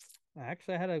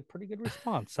 Actually, I had a pretty good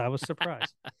response. I was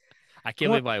surprised. I can't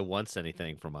believe anybody wants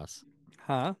anything from us.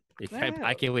 Huh?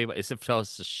 I can't believe it tell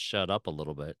us to shut up a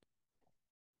little bit.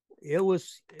 It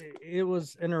was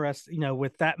interesting,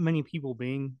 with that many people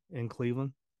being in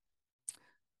Cleveland,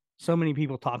 so many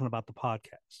people talking about the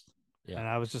podcast. Yeah. And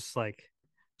I was just like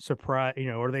surprised,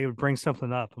 or they would bring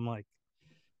something up. I'm like,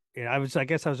 I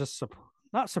guess I was just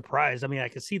not surprised. I mean, I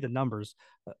could see the numbers,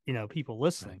 people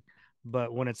listening, right.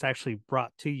 But when it's actually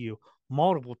brought to you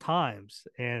multiple times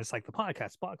and it's like the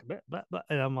podcast,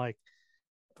 and I'm like,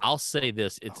 I'll say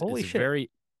this. It's a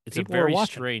very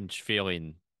strange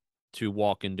feeling to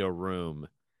walk into a room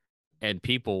and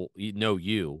people know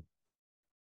you.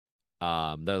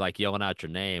 They're like yelling out your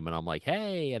name and I'm like,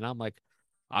 hey, and I'm like,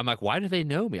 why do they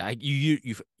know me?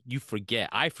 You forget.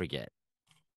 I forget.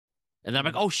 And then I'm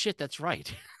like, oh shit, that's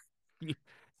right.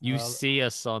 You see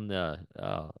us on the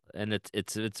and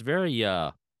it's very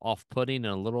off-putting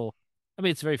and a little, I mean,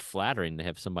 it's very flattering to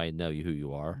have somebody know who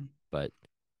you are, but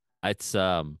it's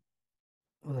well,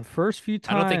 the first few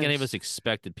times I don't think any of us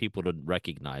expected people to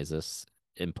recognize us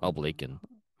in public. And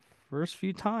first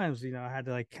few times, I had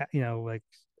to like,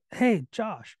 hey,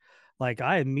 Josh, like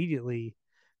I immediately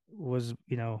was,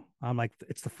 I'm like,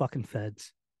 it's the fucking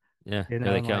feds. Yeah, here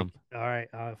they come. Like, all right,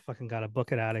 I fucking gotta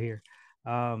book it out of here.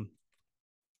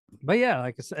 But yeah,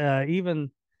 like even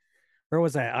where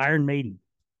was that? Iron Maiden.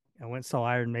 I went and saw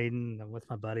Iron Maiden. I'm with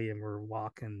my buddy, and we're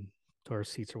walking to our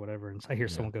seats or whatever, and so I hear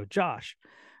someone go, Josh,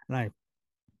 and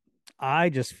I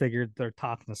just figured they're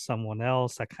talking to someone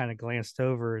else. I kind of glanced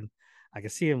over and I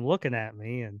could see him looking at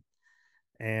me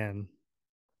and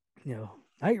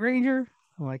Night Ranger.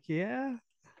 I'm like, yeah.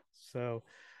 So,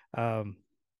 um,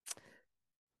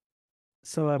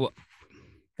 so Well,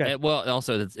 good. well,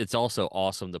 also it's also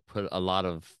awesome to put a lot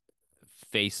of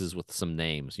faces with some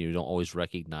names. You don't always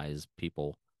recognize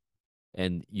people,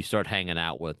 and you start hanging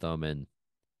out with them. And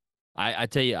I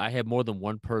tell you, I had more than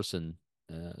one person,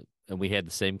 and we had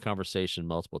the same conversation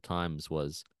multiple times.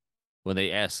 Was when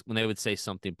they would say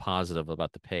something positive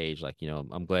about the page, like,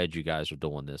 I'm glad you guys are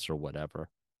doing this or whatever.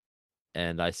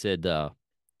 And I said,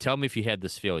 tell me if you had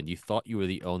this feeling. You thought you were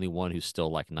the only one who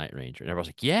still liked Night Ranger. And everyone's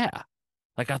like, yeah.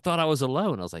 Like, I thought I was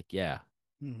alone. I was like, yeah.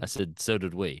 I Mhm. said, so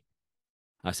did we.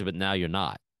 I said, but now you're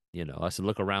not. I said,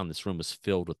 look around. This room is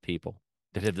filled with people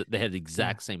that they had the Yeah.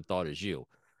 exact same thought as you.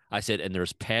 I said, and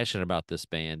there's passion about this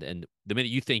band. And the minute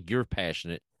you think you're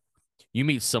passionate, you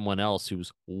meet someone else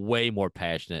who's way more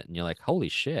passionate, and you're like, holy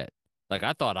shit. Like,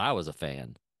 I thought I was a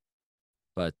fan.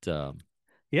 But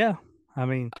Yeah. I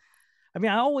mean,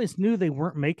 I always knew they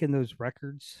weren't making those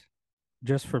records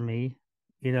just for me.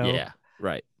 You know, yeah,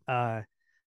 right. uh,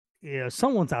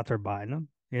 someone's out there buying them.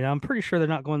 I'm pretty sure they're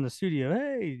not going to the studio.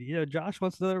 Hey, Josh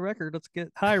wants another record. Let's get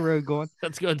High Road going.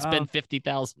 Let's go and Um, spend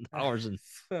 $50,000 in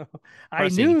so I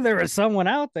pressing. knew there was someone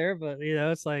out there, but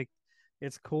it's like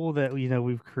it's cool that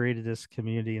we've created this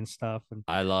community and stuff,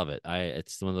 I love it.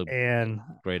 It's one of the and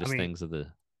I greatest mean, things of the.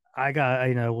 I got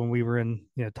when we were in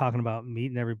talking about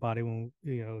meeting everybody when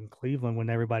in Cleveland when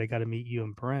everybody got to meet you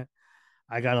and Brent,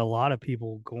 I got a lot of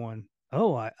people going,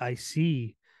 oh, I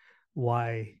see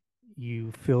why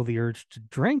you feel the urge to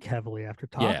drink heavily after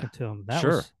Yeah, talking to him. That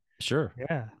sure, was, sure.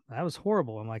 yeah, that was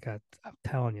horrible. I'm like, I'm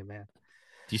telling you, man.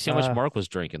 Do you see how much Uh, Mark was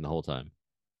drinking the whole time?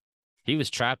 He was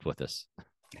trapped with us.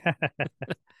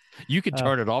 You could uh,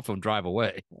 turn it off and drive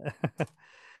away.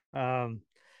 um,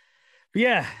 but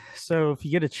yeah. So if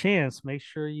you get a chance, make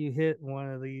sure you hit one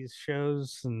of these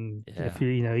shows, and if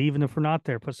Yeah, even if we're not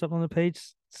there, put something on the page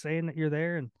saying that you're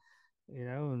there, and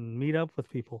and meet up with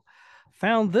people.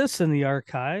 Found this in the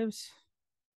archives.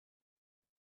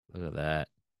 look at that.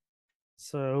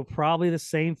 So probably the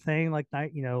same thing like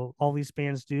night, all these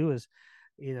bands do is,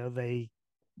 they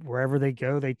wherever they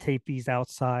go, they tape these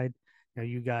outside.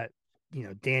 You got,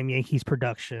 Damn Yankees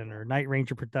production or Night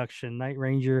Ranger production, Night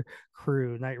Ranger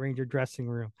crew, Night Ranger dressing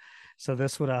room. So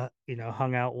this would have,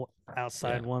 hung out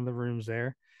outside Yeah, one of the rooms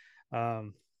there.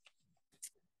 Um,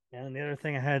 and the other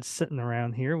thing I had sitting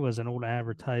around here was an old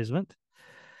advertisement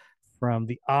from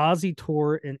the Aussie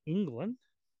tour in England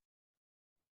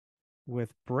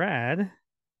with Brad.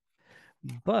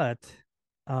 But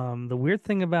the weird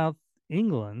thing about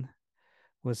England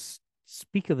was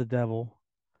Speak of the Devil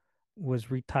was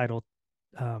retitled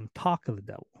Talk of the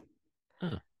Devil.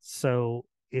 huh. So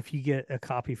if you get a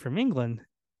copy from England,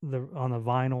 on the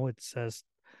vinyl it says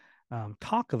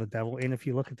Talk of the Devil, and if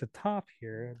you look at the top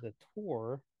here, the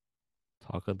tour,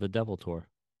 Talk of the Devil tour.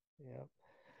 yeah.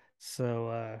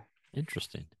 So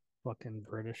Interesting. fucking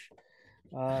British.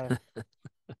 Uh,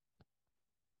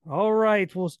 all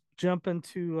right, we'll jump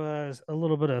into a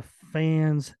little bit of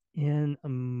fans in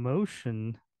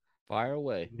emotion Fire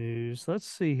away. news. Let's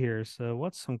see here. So,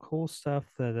 what's some cool stuff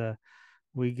that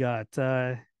we got?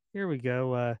 Here we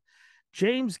go.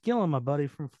 James Gillum, my buddy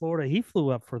from Florida, he flew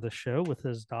up for the show with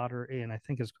his daughter and I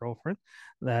think his girlfriend.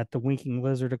 At the Winking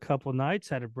Lizard a couple nights,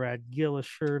 had a Brad Gillis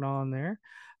shirt on there.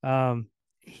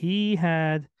 He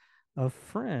had a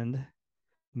friend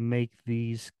make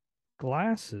these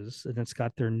glasses, and it's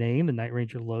got their name, the Night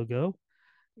Ranger logo,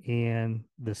 and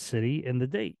the city and the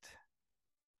date.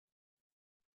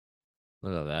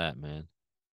 Look at that, man.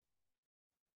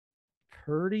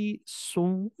 Pretty That's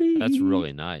sweet.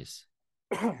 really nice.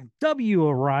 W.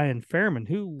 Orion Fairman,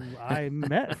 who I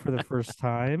met for the first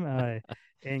time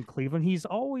in Cleveland. We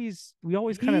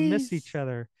always kind of miss each He's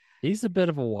other. he's a bit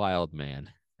of a wild man.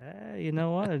 You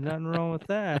know what? There's nothing wrong with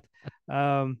that.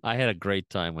 Um, I had a great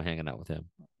time with hanging out with him.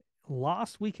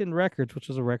 Lost Weekend Records, which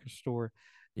is a record store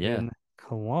Yeah. in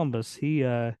Columbus.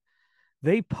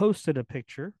 They posted a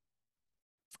picture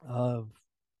of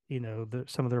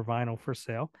some of their vinyl for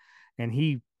sale, and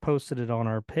he posted it on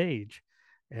our page.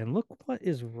 And look what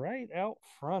is right out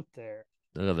front there.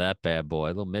 Look at that bad boy. A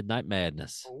little Midnight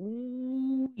Madness.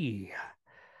 Oh yeah,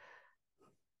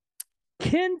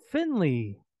 Ken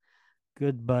Finley,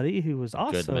 good buddy, who was Good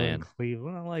also in man.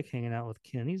 Cleveland. I like hanging out with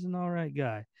Ken. He's an all right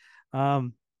guy.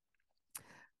 Um,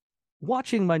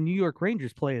 Watching my New York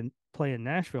Rangers play in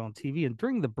Nashville on TV, and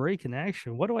during the break in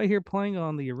action, what do I hear playing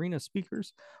on the arena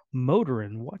speakers?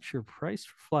 Motorin', what's your price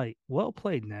for flight? Well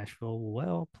played, Nashville.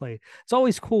 Well played. It's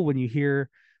always cool when you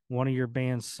hear one of your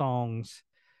band's songs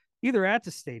either at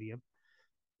the stadium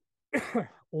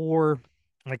or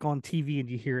like on TV and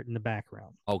you hear it in the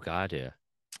background. Oh God, yeah.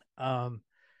 Um,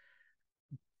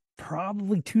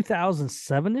 Probably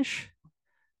 2007 ish.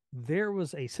 There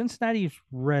was a Cincinnati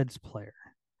Reds player.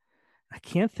 I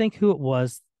can't think who it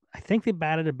was. I think they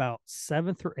batted about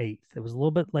seventh or eighth. It was a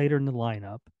little bit later in the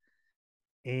lineup.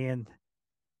 And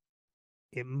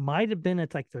it might have been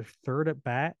at like their third at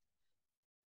bat.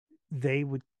 They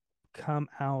would come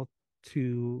out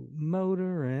to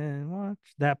motor and watch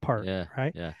that part, Yeah,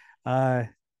 right? yeah, I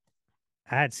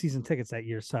had season tickets that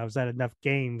year, so I was at enough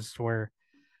games where,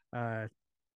 uh,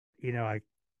 I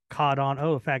caught on.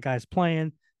 Oh, if that guy's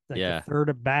playing like the yeah. third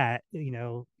at bat,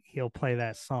 he'll play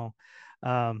that song,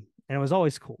 and it was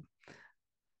always cool.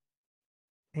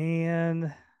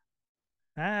 And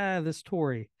the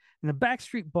story in the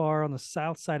Backstreet Bar on the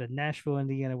south side of Nashville,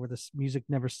 Indiana, where the music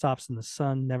never stops and the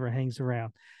sun never hangs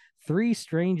around. Three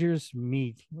strangers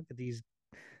meet. Look at these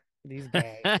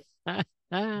guys.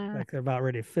 Like they're about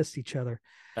ready to fist each other.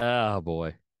 Oh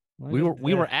boy. Look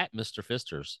We at were at Mr.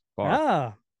 Fister's bar.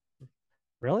 Ah,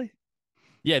 really?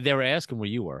 Yeah, they were asking where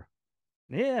you were.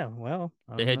 Yeah. Well,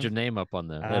 I They don't had know. your name up on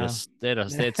the. Uh, They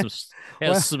had some they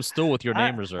had well, some stool with your I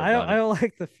name I reserved don't, on I it. don't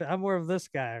like I'm more of this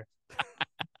guy.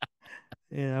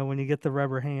 When you get the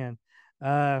rubber hand.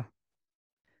 Uh,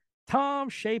 Tom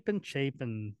Chapin.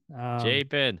 Chapin.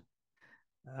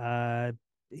 Uh,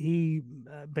 he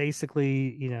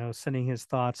basically, sending his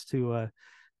thoughts to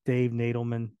Dave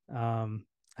Nadelman.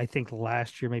 I think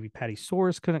last year maybe Patty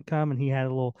Soares couldn't come, and he had a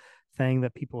little thing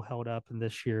that people held up, and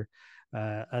this year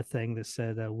a thing that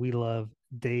said "We love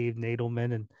Dave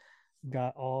Nadelman," and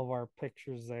got all of our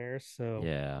pictures there. So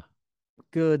Yeah.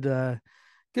 good,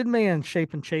 good man,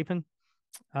 Chapin.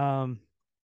 Um,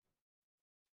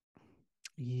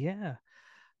 yeah.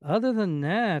 Other than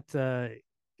that,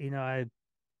 I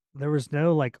there was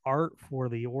no like art for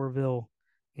the Orville,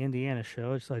 Indiana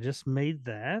show, so I just made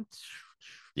that.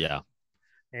 Yeah.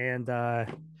 And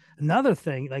another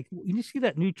thing, like you see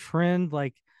that new trend,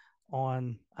 like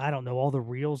on I don't know all the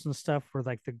reels and stuff, where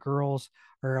like the girls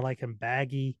are like in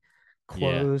baggy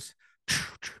Yeah. clothes.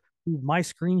 My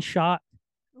screenshot,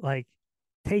 like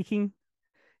taking,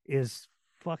 is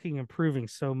fucking improving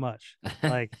so much.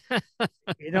 Like what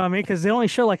I mean, because they only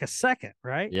show like a second,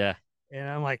 right? Yeah. And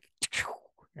I'm like,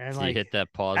 and So you like hit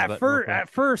that pause button real quick. at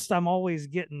first I'm always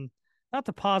getting not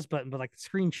the pause button, but like the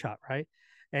screenshot, right?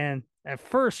 And at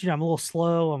first, I'm a little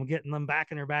slow. I'm getting them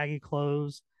back in their baggy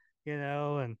clothes,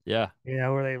 and Yeah.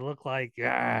 where they look like, you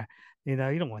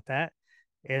don't want that,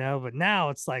 But now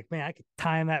it's like, man, I could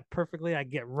time that perfectly. I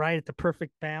get right at the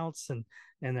perfect bounce and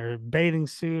their bathing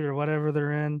suit or whatever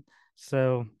they're in.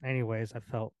 So, anyways, I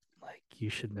felt like you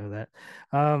should know that.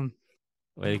 Um,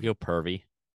 Way to go, pervy.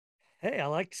 hey, I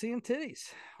like seeing titties.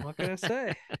 What can I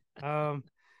say? um,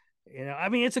 I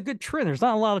mean, it's a good trend. There's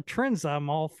not a lot of trends I'm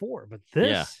all for, but Yeah.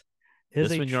 this is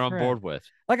This a one you're on trend. board with.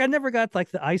 Like I never got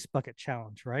like the ice bucket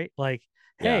challenge, right? Like,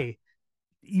 Yeah. hey,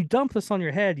 you dump this on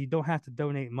your head, you don't have to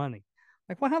donate money.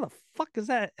 Like, well, how the fuck is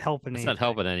that helping It's not anything?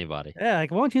 helping anybody. Yeah,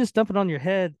 like why don't you just dump it on your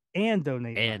head and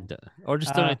donate money? And or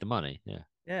just Uh, donate the money. Yeah.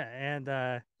 yeah, and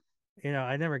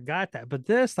I never got that. But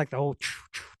this, like the whole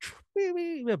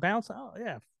bounce. Oh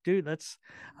yeah, dude.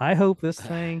 I hope this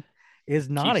thing is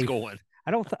not Keeps a. going.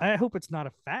 I hope it's not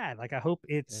a fad. Like I hope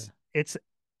Yeah. it's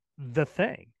the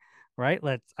thing, right?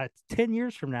 10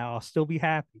 years from now, I'll still be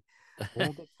happy.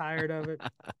 Won't get tired of it.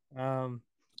 Um,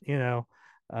 you know,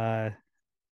 uh,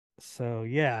 so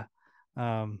yeah.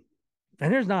 And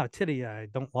there's not a titty I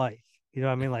don't like. You know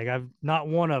what I mean? Like I've not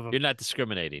one of them. You're not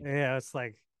discriminating. Yeah, it's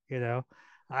like,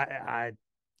 I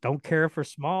don't care if they're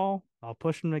small. I'll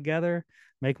push them together,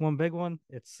 make one big one.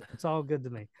 It's all good to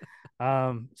me.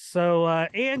 So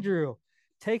Andrew,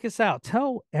 take us out.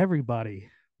 Tell everybody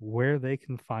where they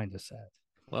can find us at.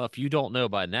 Well, if you don't know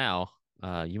by now,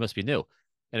 you must be new.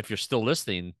 And if you're still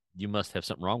listening, you must have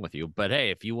something wrong with you. But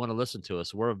hey, if you want to listen to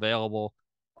us, we're available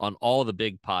on all the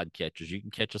big podcatchers. You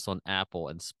can catch us on Apple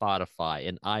and Spotify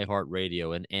and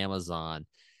iHeartRadio and Amazon.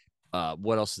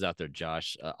 What else is out there,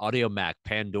 Josh? Audio Mac,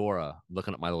 Pandora.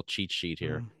 Looking at my little cheat sheet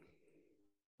here.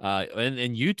 Mm,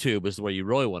 And YouTube is where you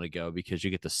really want to go because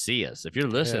you get to see us. If you're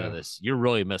listening to yeah. this, you're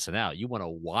really missing out. You want to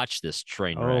watch this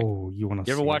train wreck. Oh, you want to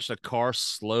You ever see it? watched a car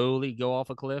slowly go off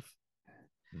a cliff?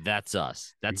 That's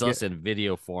us. You That's get us in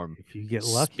video form. if you get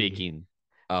lucky. Speaking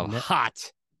of Ne-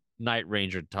 hot Night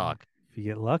Ranger talk. if you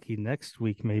get lucky next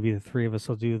week, maybe the three of us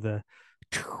will do the.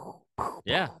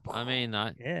 Yeah, I mean,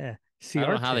 Yeah, see I don't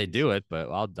our know how they titties. do it, but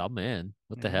I'm in.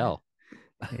 What the Yeah, hell?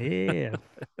 yeah.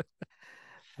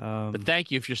 But Um,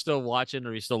 thank you if you're still watching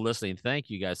or you're still listening. Thank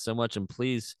you guys so much. And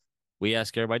please, we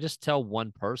ask everybody just tell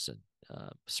one person,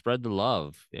 spread the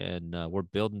love, and we're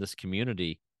building this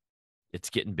community. It's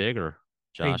getting bigger,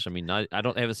 hey, Josh. I mean, I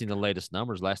don't haven't seen the latest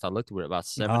numbers. Last I looked, we're at about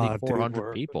dude,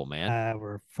 7,400 people, man.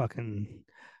 we're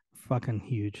fucking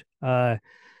huge.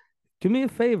 Do me a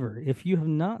favor, if you have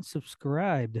not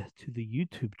subscribed to the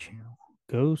YouTube channel,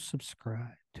 go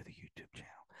subscribe to the YouTube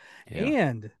channel. Yeah,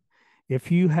 And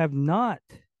if you have not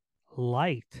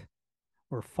liked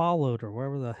or followed or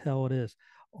wherever the hell it is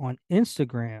on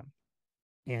Instagram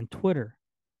and Twitter,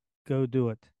 go do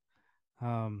it.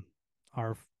 Um,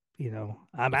 our,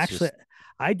 I'm it's actually, just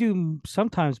I do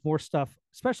sometimes more stuff,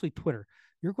 especially Twitter.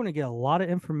 You're going to get a lot of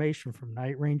information from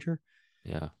Night Ranger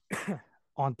yeah.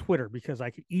 on Twitter because I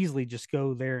could easily just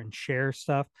go there and share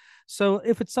stuff. So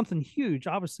if it's something huge,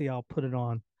 obviously I'll put it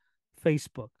on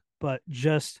Facebook, but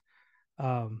just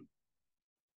um,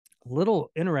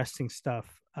 little interesting stuff,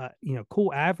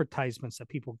 cool advertisements that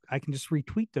people, I can just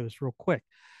retweet those real quick.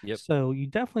 Yep. So you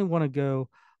definitely want to go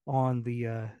on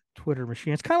the Twitter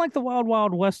machine. It's kind of like the wild,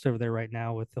 wild west over there right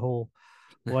now with the whole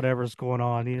whatever's going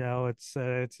on. Are It's you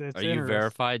interesting.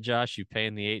 verified, Josh? You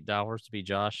paying the $8 to be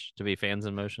Josh to be fans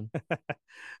in motion?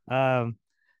 um,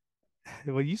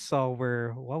 well, you saw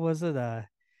where what was it?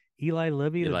 Eli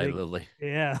Libby, the Eli big, Lilly.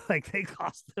 yeah, like they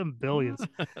cost them billions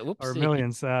or Whoopsie.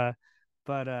 millions.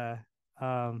 But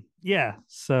yeah.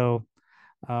 So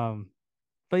um,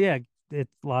 but yeah,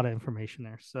 it's a lot of information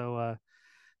there. So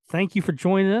thank you for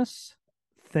joining us.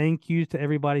 Thank you to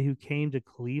everybody who came to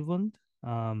Cleveland.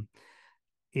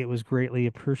 It was greatly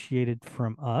appreciated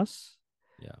from us,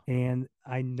 Yeah. and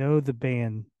I know the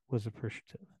band was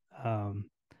appreciative. Um,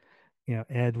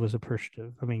 Ed was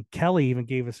appreciative. I mean, Kelly even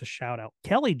gave us a shout out.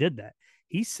 Kelly did that.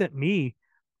 He sent me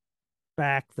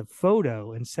back the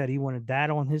photo and said he wanted that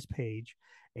on his page.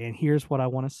 And here's what I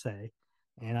want to say.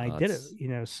 And I Oh, did it,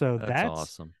 so that's that's,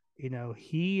 awesome.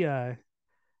 he, I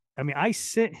mean, I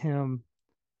sent him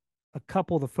a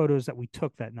couple of the photos that we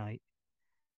took that night.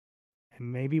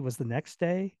 And maybe it was the next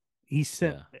day. He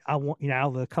sent, Yeah. I want, out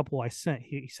of the couple I sent,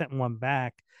 he sent one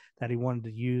back that he wanted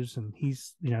to use. And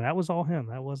he's, that was all him.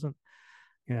 That wasn't,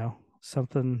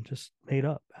 something just made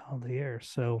up out of the air.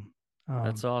 So,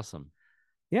 That's um, awesome.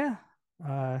 yeah,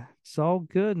 it's all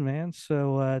good, man.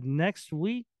 So next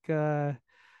week,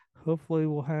 hopefully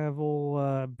we'll have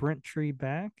old Brent Tree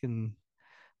back, and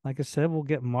like I said, we'll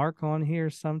get Mark on here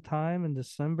sometime in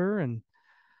December, and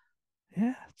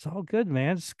yeah, it's all good,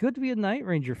 man. It's good to be a Night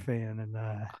Ranger fan, and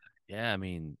Yeah, I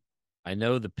mean, I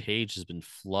know the page has been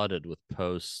flooded with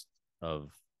posts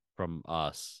of from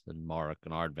us and Mark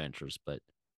and our adventures, but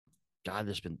God,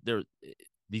 there's been there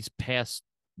these past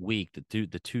week,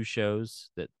 the two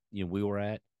shows that we were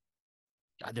at.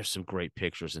 God, there's some great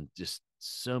pictures and just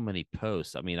so many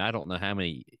posts. I mean, I don't know how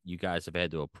many you guys have had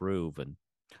to approve, and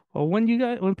well,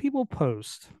 when people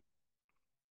post,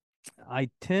 I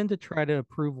tend to try to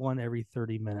approve one every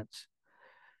 30 minutes.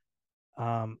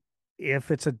 Um,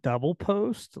 if it's a double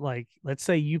post, like let's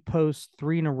say you post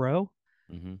three in a row,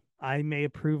 mm-hmm. I may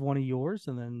approve one of yours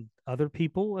and then other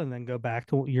people and then go back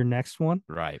to your next one.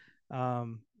 Right.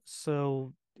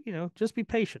 So, just be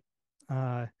patient.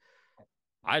 Uh,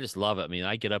 I just love it. I mean,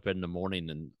 I get up in the morning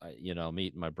and I'm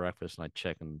eating my breakfast and I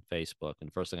check on Facebook, and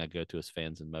the first thing I go to is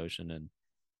Fans in Motion, and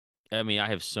I mean, I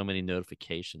have so many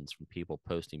notifications from people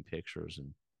posting pictures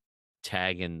and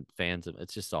tagging fans.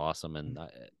 It's just awesome, and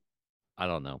I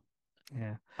don't know.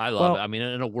 yeah. I love it. Well, I mean,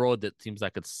 in a world that seems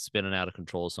like it's spinning out of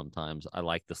control sometimes, I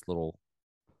like this little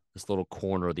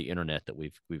corner of the internet that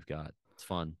we've got. It's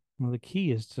fun. the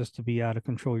key is just to be out of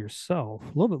control yourself a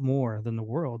little bit more than the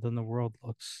world. Then the world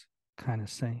looks kind of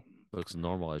sane. Looks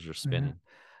normal as you're Yeah. spinning.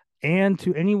 And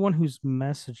to anyone who's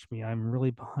messaged me, I'm really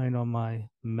behind on my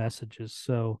messages.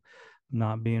 So, I'm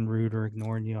not being rude or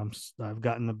ignoring you. I've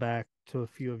gotten the back to a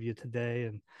few of you today,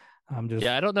 and I'm just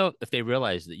Yeah, I don't know if they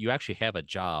realize that you actually have a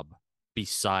job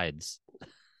besides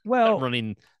well.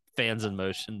 running Fans in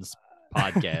Motions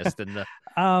podcast and the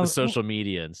um, social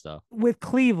media and stuff. with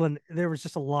Cleveland, there was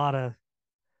just a lot of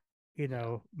you Yeah.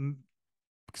 know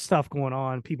stuff going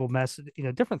on, people messing,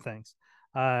 different things,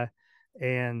 uh,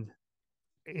 and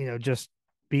just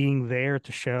being there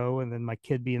to show, and then my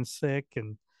kid being sick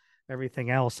and everything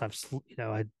else. I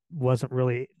wasn't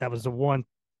really, that was the one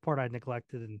part I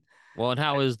neglected, and Well, and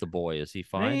how is the boy? Is he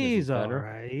fine? Is he he's all better?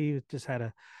 right. He just had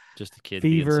a Just the kid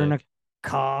being fever and a sick?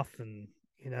 cough, and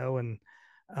and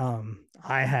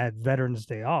I had Veterans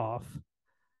Day off,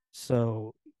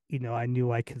 so I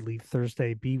knew I could leave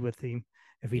Thursday, be with him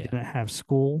if he Yeah. didn't have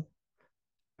school,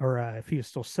 or if he was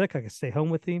still sick, I could stay home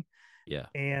with him. Yeah.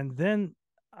 And then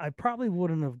I probably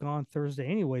wouldn't have gone Thursday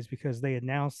anyways because they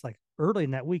announced like early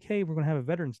in that week, hey, we're going to have a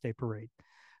Veterans Day parade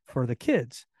for the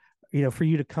kids, for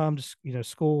you to come to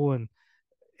school and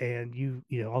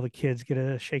all the kids get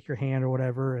to shake your hand or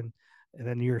whatever, and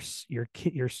then your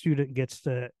student gets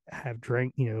to have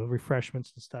drink,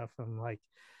 refreshments and stuff. I'm like,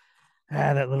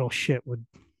 that little shit would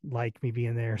like me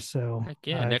being there. So Heck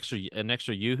yeah, an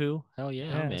extra yoo-hoo. Hell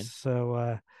yeah, I'm yeah, in.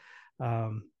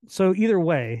 so either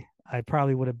way, I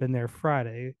probably would have been there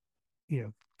Friday.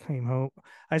 Came home.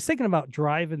 I was thinking about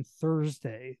driving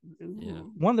Thursday. Yeah,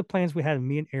 One of the plans we had,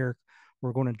 me and Eric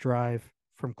were going to drive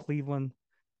from Cleveland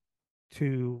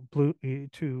to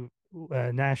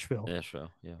Nashville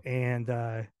Nashville. Yeah, and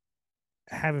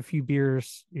have a few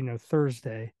beers,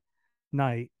 Thursday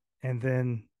night, and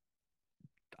then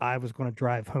I was going to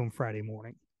drive home Friday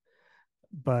morning.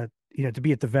 But to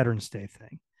be at the Veterans Day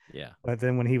thing. yeah. But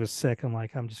then when he was sick, I'm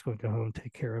like, I'm just going to go home and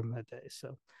take care of him that day.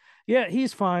 So, yeah,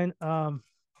 he's fine.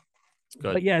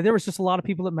 But Good. yeah, there was just a lot of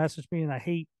people that messaged me, and I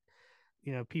hate,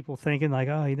 people thinking like,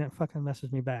 oh, he didn't fucking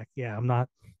message me back. Yeah, I'm not,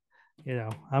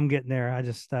 I'm getting there. I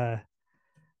just,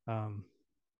 um,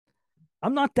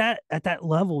 I'm not that at that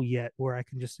level yet where I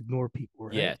can just ignore people,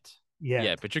 right? Yet. Yet.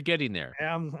 Yeah, but you're getting there.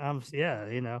 Yeah,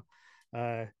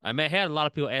 I mean, I had a lot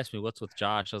of people ask me what's with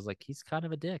Josh. I was like, he's kind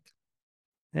of a dick.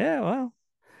 yeah,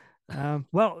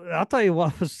 well, I'll tell you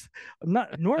what was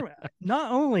not normal.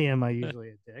 Not only am I usually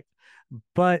a dick,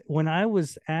 but when I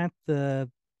was at the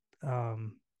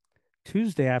um,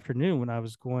 Tuesday afternoon, when I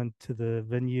was going to the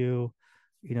venue,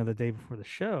 the day before the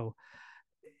show,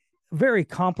 very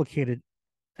complicated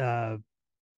uh,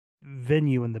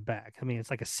 venue in the back. I mean, it's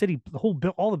like a city.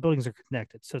 All the buildings are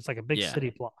connected, so it's like a big Yeah.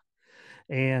 city block.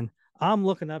 And I'm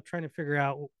looking up, trying to figure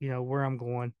out, where I'm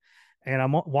going, and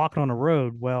I'm walking on a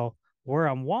road. Well, where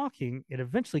I'm walking, it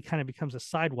eventually kind of becomes a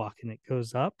sidewalk, and it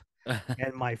goes up,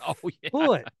 and my Oh yeah.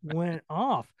 foot went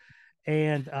off,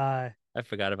 and I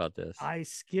forgot about this. I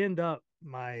skinned up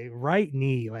my right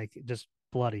knee, like just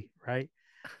bloody, right?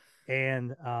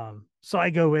 And so I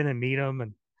go in and meet him,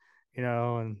 and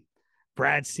and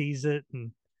Brad sees it,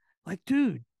 and like,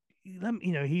 dude, let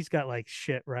me, he's got like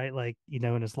shit, right? Like,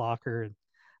 in his locker, and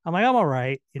I'm like, I'm all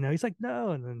right, he's like,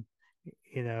 no, and then,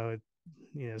 you know,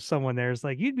 someone there's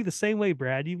like, you'd be the same way,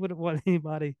 Brad. You wouldn't want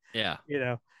anybody, Yeah. you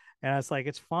know, and I was like,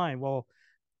 it's fine. Well,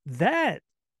 that,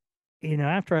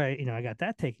 after I got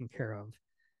that taken care of,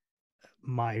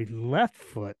 my left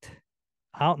foot,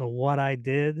 I don't know what I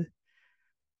did,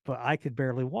 but I could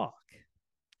barely walk.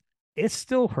 It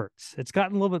still hurts. It's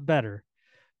gotten a little bit better.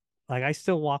 Like I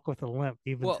still walk with a limp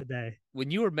even Well, today.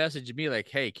 when you were messaging me like,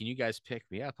 "Hey, can you guys pick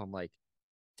me up?" I'm like,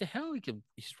 "The hell?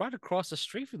 He's right across the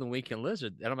street from the Weekend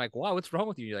Lizard." And I'm like, "Wow, what's wrong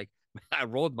with you?" You're like, "I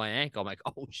rolled my ankle." I'm like,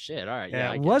 "Oh shit! All right, Yeah, yeah,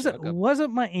 it I get you. wasn't Okay."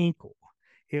 wasn't my ankle.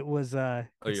 It was Oh,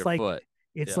 your foot.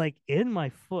 it's Yeah. like in my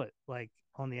foot, like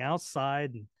on the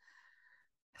outside. And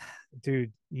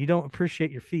dude, you don't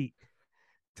appreciate your feet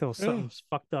till Yeah. something's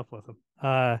fucked up with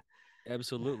them.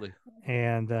 Absolutely.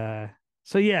 And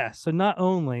so yeah, so not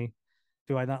only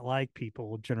do I not like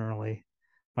people generally,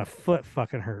 my foot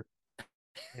fucking hurt,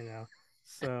 you know.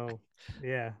 So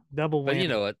yeah, double But you whammy.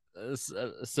 know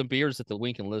what? Some beers at the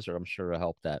Wink and Lizard, I'm sure will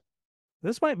help that.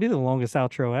 This might be the longest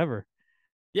outro ever.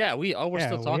 Yeah, we're Yeah,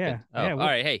 still well, talking. yeah, Oh, yeah, all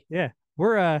right. Hey, yeah.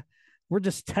 We're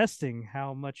just testing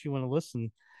how much you want to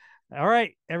listen. All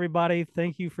right, everybody,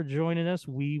 thank you for joining us.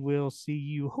 We will see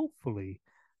you hopefully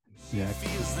next.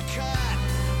 Feels the cut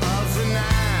of the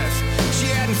knife. She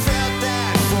hadn't